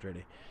fussed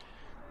really?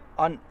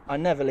 I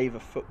never leave a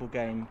football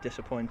game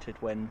disappointed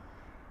when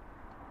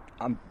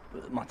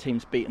my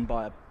team's beaten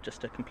by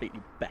just a completely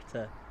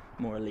better,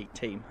 more elite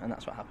team, and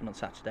that's what happened on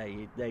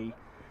Saturday. They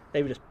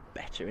were just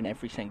better in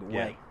every single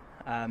way.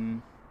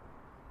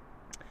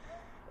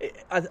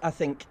 I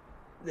think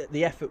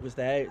the effort was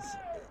there,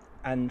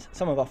 and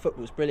some of our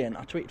football was brilliant.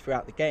 I tweeted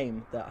throughout the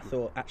game that I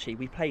thought actually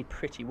we played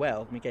pretty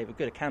well and we gave a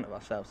good account of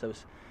ourselves. There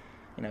was,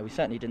 we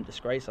certainly didn't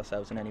disgrace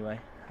ourselves in any way.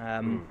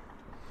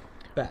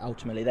 But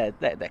ultimately,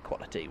 their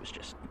quality was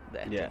just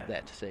there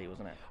to see,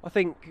 wasn't it? I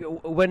think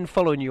when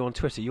following you on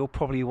Twitter, you're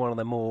probably one of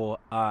the more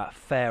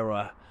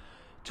fairer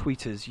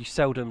tweeters. You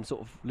seldom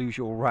sort of lose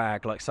your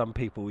rag like some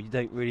people. You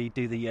don't really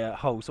do the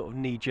whole sort of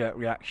knee-jerk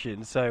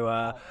reaction. So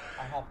I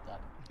have done.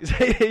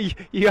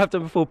 You have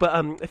done before, but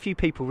a few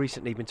people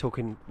recently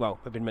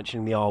have been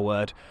mentioning the R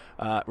word,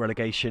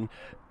 relegation.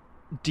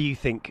 Do you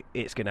think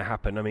it's going to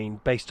happen? I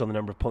mean, based on the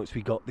number of points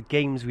we got, the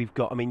games we've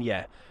got. I mean,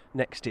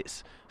 next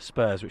it's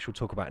Spurs, which we'll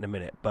talk about in a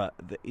minute. But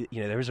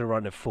there is a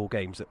run of 4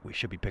 games that we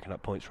should be picking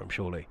up points from,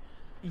 surely.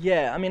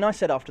 Yeah, I mean, I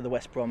said after the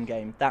West Brom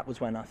game, that was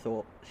when I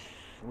thought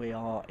we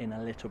are in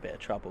a little bit of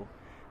trouble.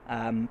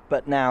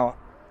 But now,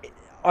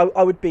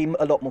 I would be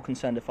a lot more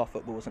concerned if our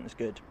football wasn't as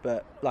good.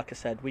 But like I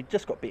said, we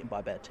just got beaten by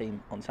a better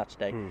team on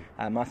Saturday.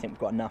 I think we've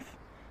got enough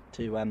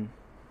to.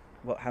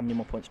 How many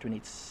more points do we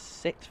need?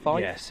 6, 5?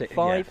 Yeah, 6,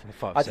 5. Yeah,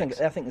 5, I 6.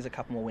 think there's a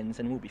couple more wins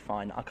and we'll be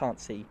fine. I can't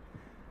see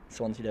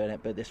Swansea doing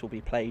it, but this will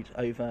be played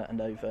over and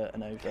over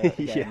and over again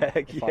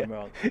if I'm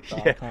wrong. So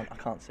I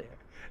can't see it.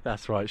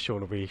 That's right.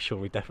 Sean will be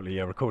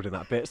definitely recording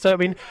that bit. So I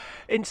mean,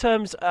 in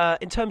terms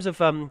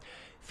of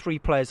 3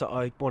 players that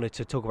I wanted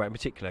to talk about in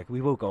particular,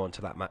 we will go on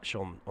to that match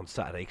on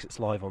Saturday because it's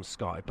live on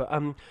Sky. But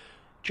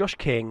Josh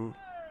King,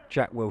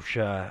 Jack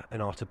Wilshere,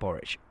 and Artur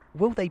Boruc.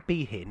 Will they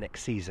be here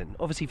next season?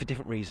 Obviously for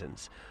different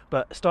reasons.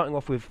 But starting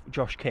off with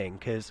Josh King,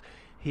 because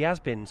he has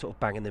been sort of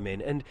banging them in.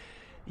 And,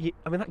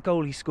 that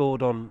goal he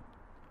scored on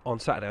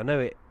Saturday, I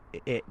know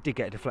it did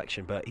get a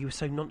deflection, but he was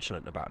so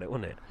nonchalant about it,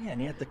 wasn't it? Yeah,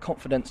 and he had the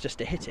confidence just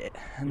to hit it.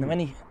 And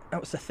that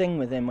was the thing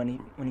with him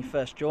when he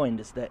first joined,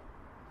 is that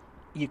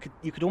you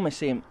could almost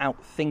see him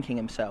outthinking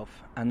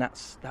himself, and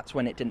that's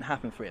when it didn't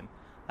happen for him.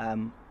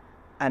 And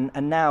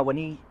now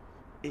when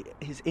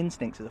his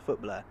instincts as a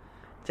footballer,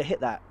 to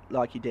hit that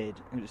like he did,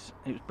 it was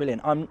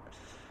brilliant.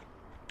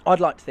 I'd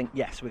like to think,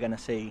 yes, we're going to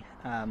see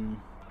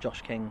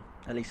Josh King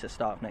at least at the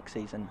start of next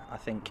season. I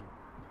think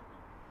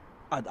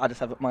I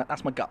just have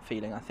that's my gut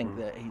feeling. I think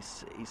that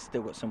he's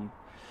still got some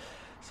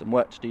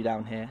work to do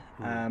down here.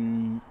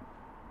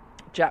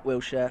 Jack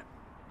Wilshere,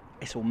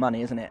 it's all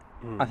money, isn't it?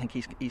 I think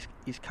he's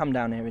come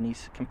down here and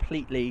he's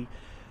completely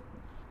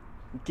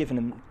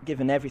given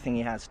everything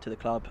he has to the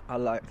club. I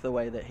like the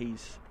way that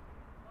he's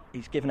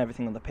given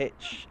everything on the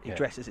pitch. He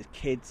dresses his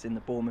kids in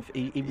the Bournemouth.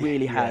 He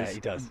really has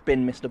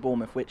been Mr.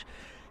 Bournemouth, which,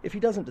 if he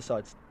doesn't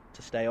decide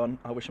to stay on,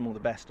 I wish him all the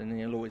best, and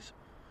he'll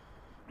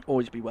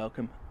always be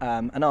welcome.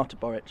 And Artur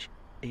Boruc,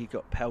 he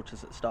got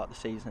pelters at the start of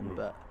the season,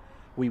 but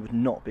we would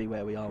not be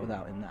where we are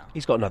without him now.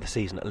 He's got another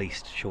season at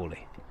least,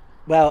 surely.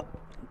 Well,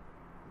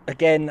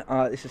 again,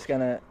 this is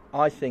going to...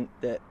 I think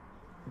that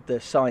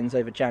the signs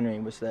over January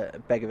was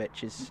that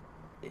Begovic is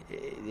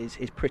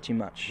pretty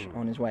much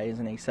on his way,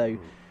 isn't he? So...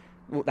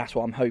 Well, that's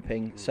what I'm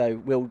hoping. So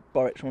will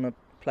Boruc want to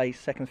play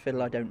second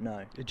fiddle? I don't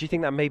know. Do you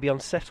think that maybe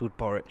unsettled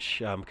Boruc?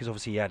 Because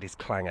obviously he had his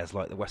clangers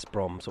like the West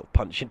Brom sort of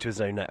punch into his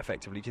own net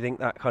effectively. Do you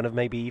think that kind of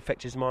maybe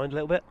affected his mind a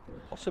little bit?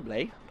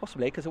 Possibly,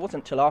 because it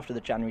wasn't until after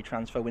the January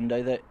transfer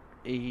window that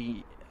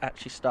he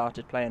actually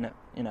started playing it,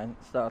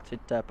 started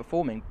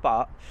performing.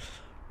 But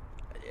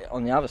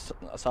on the other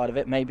side of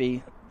it,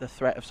 maybe the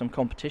threat of some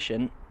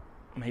competition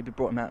maybe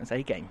brought him out in his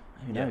A game.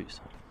 Who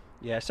knows?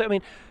 Yeah, so I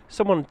mean,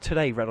 someone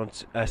today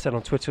said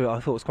on Twitter, I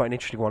thought it was quite an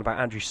interesting one about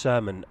Andrew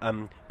Sermon.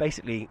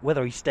 Basically,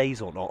 whether he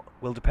stays or not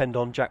will depend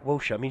on Jack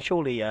Wilshere. I mean,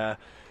 surely,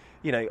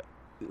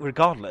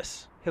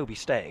 regardless, he'll be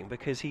staying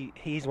because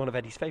he's one of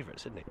Eddie's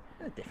favourites, isn't he?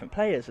 They're different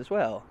players as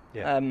well.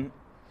 Yeah.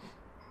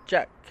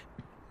 Jack,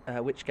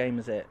 which game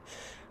was it?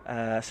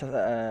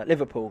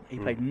 Liverpool. He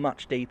played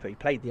much deeper. He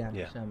played the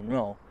Andrew Sermon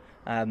role,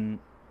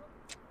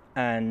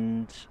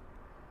 and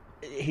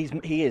he's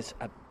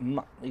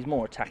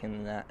more attacking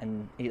than that,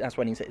 and that's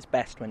when he's at his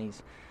best, when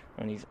he's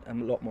a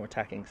lot more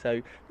attacking.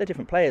 So they're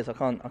different players. I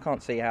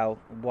can't see how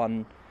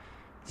one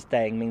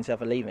staying means the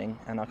other leaving,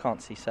 and I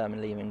can't see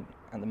Sermon leaving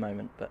at the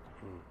moment. But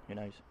who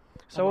knows?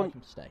 So I'd like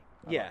him to stay.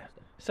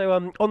 So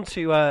on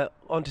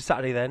to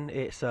Saturday then.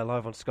 It's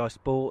live on Sky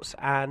Sports,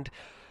 and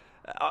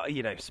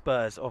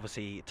Spurs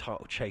obviously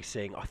title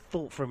chasing. I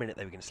thought for a minute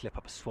they were going to slip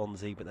up a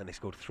Swansea, but then they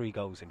scored 3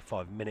 goals in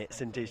 5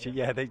 minutes. And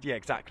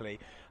exactly.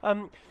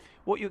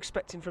 What are you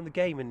expecting from the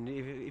game, and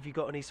if you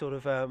got any sort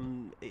of, are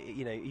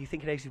you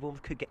thinking AFC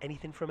Bournemouth could get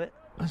anything from it?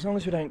 As long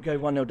as we don't go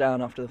 1-0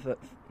 down after the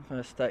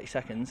first 30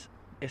 seconds,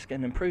 it's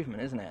an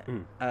improvement, isn't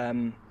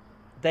it?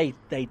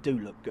 They do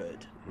look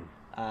good,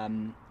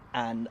 and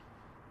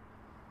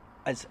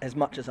as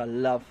much as I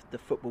love the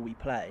football we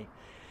play,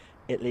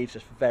 it leaves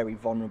us very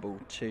vulnerable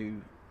to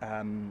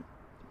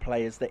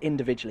players that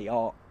individually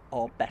are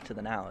better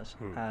than ours.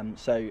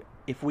 So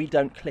if we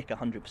don't click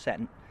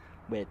 100%,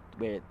 we're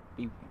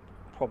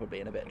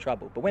probably in a bit of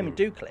trouble. But when we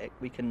do click,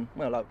 we can,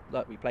 like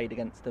we played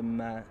against them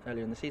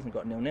earlier in the season,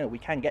 got 0-0, we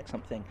can get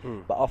something.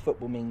 But our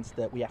football means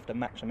that we have to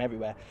match them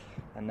everywhere,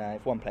 and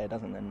if one player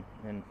doesn't, then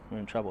we're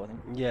in trouble, I think.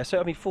 Yeah, so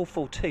I mean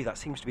 4-4-2, that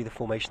seems to be the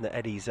formation that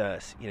Eddie's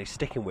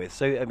sticking with.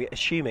 So I mean,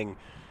 assuming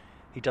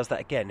he does that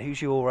again, who's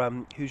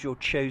your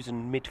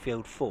chosen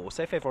midfield 4?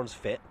 Say if everyone's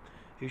fit,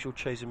 who's your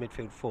chosen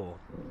midfield 4?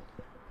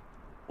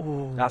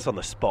 Ooh. That's on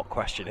the spot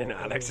question, isn't it,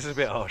 Alex? It's a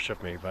bit harsh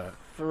of me, but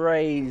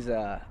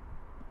Fraser,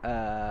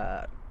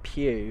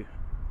 Pugh,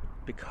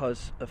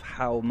 because of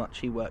how much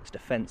he works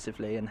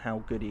defensively and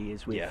how good he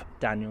is with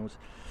Daniels.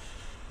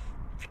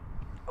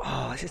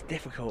 Oh, this is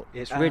difficult.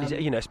 It's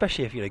really,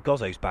 especially if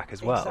Gozzo's back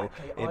as well.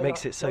 Exactly. It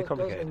makes it so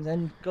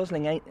complicated.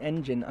 Gosling ain't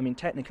engine. I mean,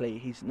 technically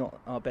he's not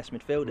our best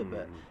midfielder,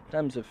 but in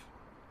terms of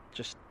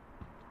just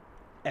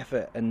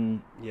effort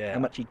and how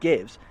much he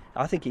gives,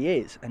 I think he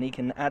is, and he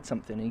can add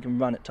something. He can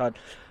run at tight.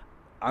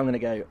 I'm going to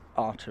go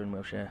Arter and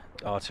Wilshere.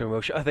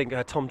 I think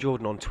Tom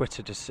Jordan on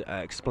Twitter just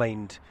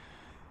explained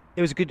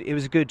it was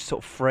a good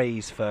sort of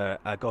phrase for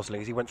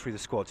Gosling as he went through the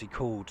squads. He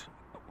called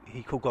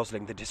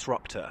Gosling the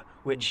disruptor,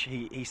 which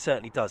he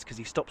certainly does, because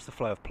he stops the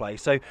flow of play.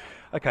 So,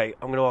 okay,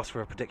 I'm going to ask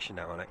for a prediction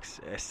now,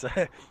 Alex. It's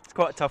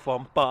quite a tough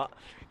one, but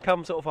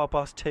come sort of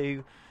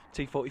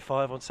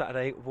 2:45 on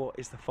Saturday, what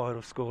is the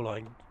final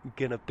scoreline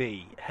going to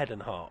be, head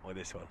and heart, with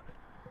this one?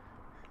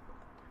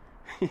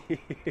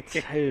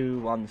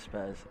 2-1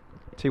 Spurs.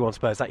 2-1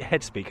 Spurs. Is that your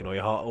head speaking or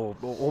your heart,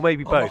 or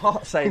maybe both? My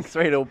heart's saying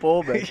 3-0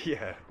 Bournemouth.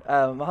 Yeah.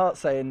 My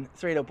heart's saying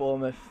 3-0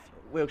 Bournemouth.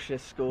 Wilshere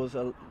scores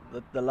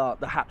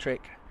the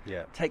hat-trick.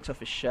 Yeah. Takes off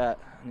his shirt,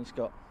 and he's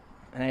got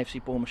an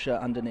AFC Bournemouth shirt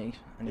underneath,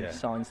 and he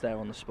signs there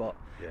on the spot.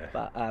 Yeah.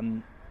 But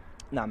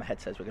my head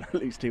says we're going to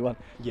lose 2-1.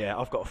 Yeah,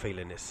 I've got a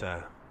feeling it's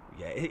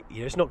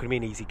it's not going to be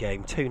an easy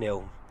game.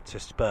 2-0 to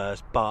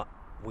Spurs, but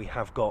we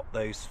have got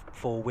those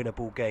 4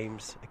 winnable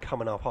games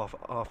coming up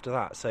after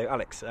that. So,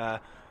 Alex,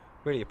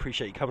 really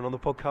appreciate you coming on the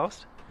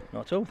podcast.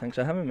 Not at all. Thanks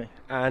for having me.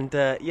 And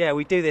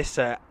we do this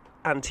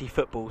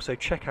anti-football, so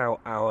check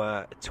out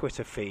our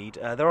Twitter feed.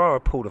 There are a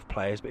pool of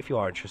players, but if you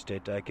are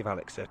interested, give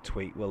Alex a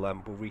tweet. We'll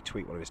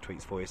retweet one of his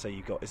tweets for you, so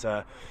you've got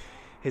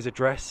his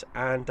address.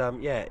 And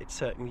it'd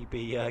certainly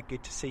be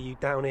good to see you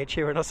down here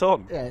cheering us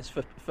on. Yeah, it's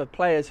for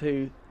players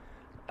who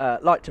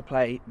like to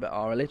play but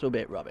are a little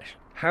bit rubbish.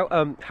 How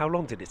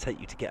long did it take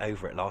you to get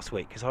over it last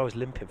week? Because I was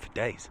limping for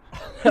days.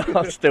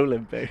 I'm still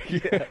limping.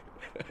 Yeah.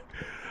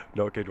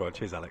 Not a good one.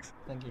 Cheers, Alex.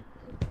 Thank you.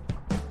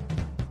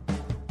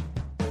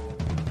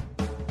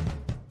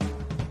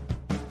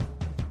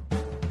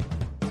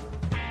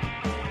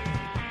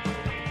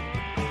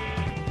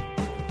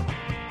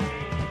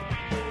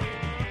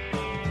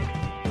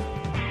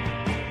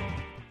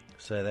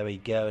 So there we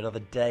go, another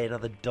day,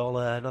 another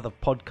dollar, another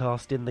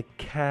podcast in the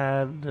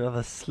can,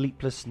 another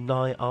sleepless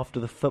night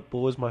after the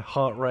football as my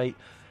heart rate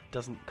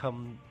doesn't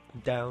come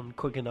down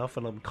quick enough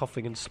and I'm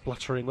coughing and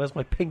spluttering. Where's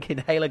my pink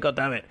inhaler,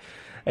 goddammit?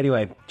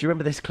 Anyway, do you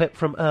remember this clip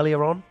from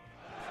earlier on?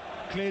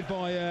 Cleared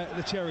by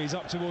the Cherries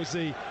up towards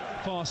the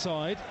far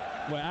side,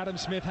 where Adam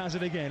Smith has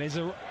it again. Is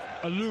a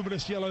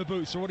luminous yellow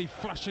boots already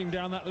flashing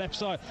down that left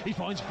side. He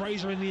finds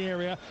Fraser in the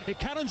area. It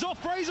cannons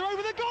off Fraser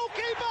over the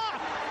goalkeeper.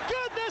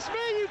 Goodness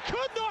me, you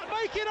could not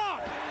make it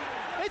up.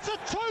 It's a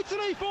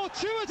totally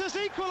fortuitous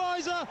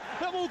equaliser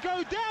that will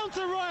go down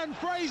to Ryan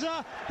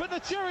Fraser, but the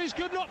Cherries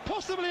could not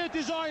possibly have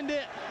designed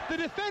it. The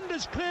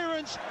defender's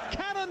clearance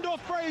cannoned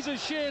off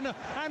Fraser's shin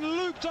and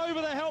looped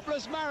over the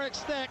helpless Marek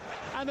Stek,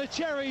 and the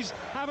Cherries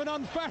have an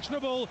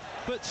unfashionable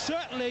but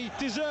certainly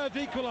deserved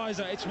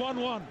equaliser. It's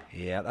 1-1.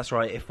 Yeah, that's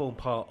right. It formed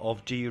part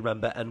of Do You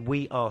Remember? And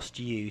we asked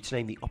you to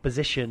name the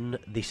opposition,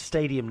 the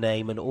stadium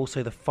name, and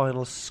also the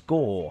final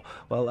score.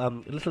 Well,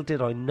 little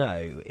did I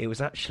know, it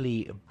was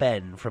actually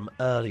Ben from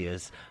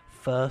earlier's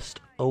first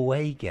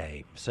away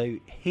game. So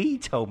he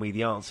told me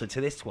the answer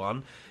to this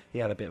one. He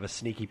had a bit of a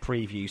sneaky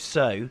preview.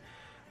 So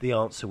the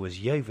answer was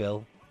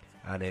Yeovil,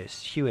 and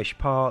it's Hewish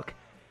Park,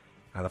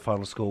 and the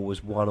final score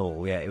was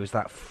 1-1. Yeah, it was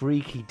that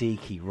freaky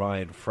deaky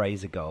Ryan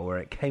Fraser goal where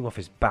it came off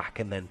his back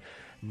and then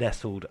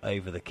nestled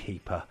over the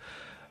keeper.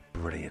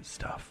 Brilliant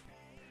stuff.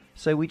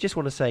 So we just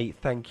want to say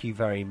thank you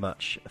very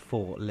much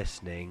for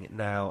listening.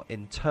 Now,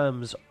 in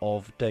terms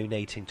of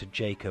donating to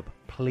Jacob,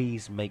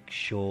 please make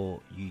sure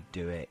you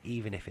do it,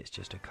 even if it's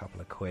just a couple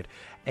of quid.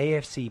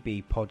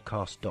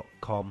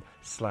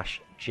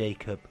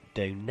 afcbpodcast.com/Jacob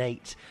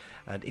donate.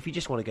 And if you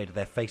just want to go to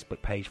their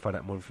Facebook page, find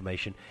out more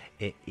information,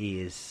 it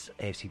is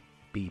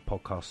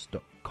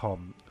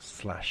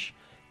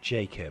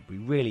afcbpodcast.com/Jacob. We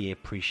really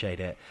appreciate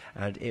it,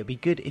 and it would be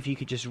good if you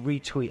could just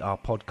retweet our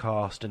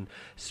podcast and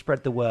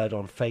spread the word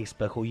on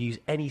Facebook, or use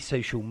any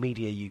social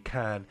media you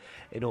can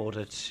in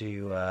order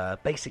to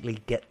basically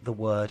get the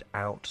word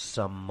out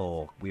some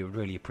more. We would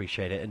really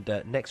appreciate it. And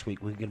next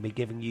week we're going to be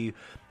giving you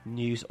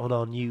news on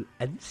our new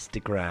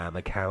Instagram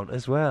account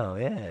as well.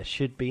 Yeah,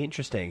 should be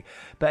interesting.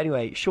 But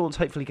anyway, Sean's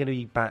hopefully going to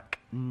be back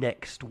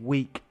next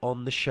week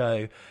on the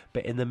show,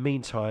 but in the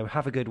meantime,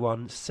 have a good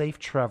one. Safe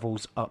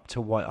travels up to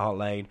White Hart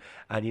Lane,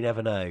 and you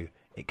never know,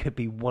 it could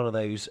be one of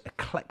those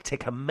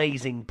eclectic,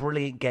 amazing,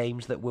 brilliant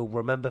games that we'll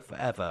remember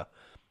forever,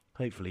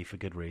 hopefully for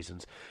good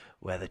reasons,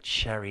 where the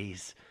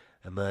Cherries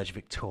emerge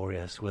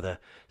victorious with a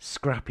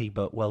scrappy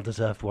but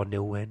well-deserved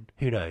 1-0 win.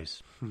 Who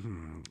knows?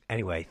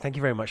 Anyway, thank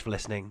you very much for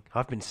listening.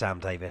 I've been Sam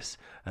Davis,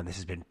 and this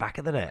has been Back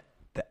at the Net,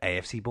 the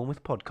AFC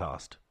Bournemouth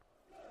podcast.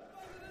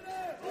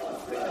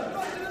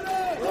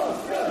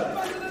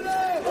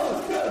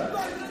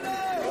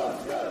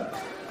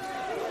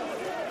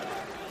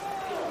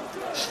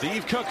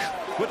 Steve Cook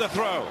with the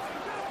throw.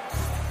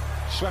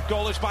 Swept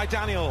goalless by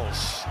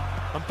Daniels.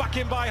 And back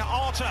in by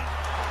Arter.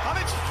 And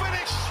it's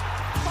finished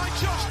by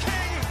Josh King.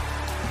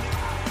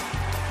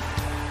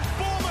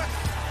 Bournemouth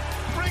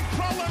bring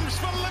problems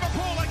for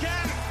Liverpool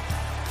again.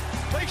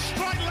 They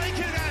strike late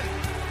again.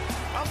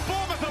 And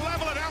Bournemouth are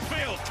level at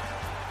Anfield.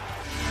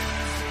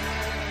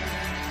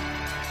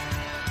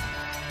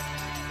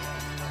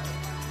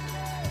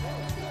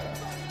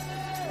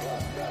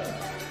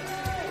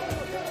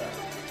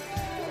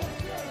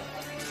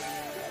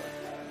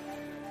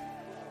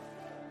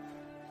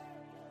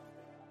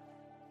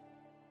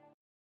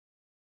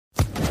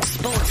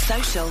 Sports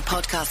Social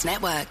Podcast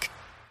Network.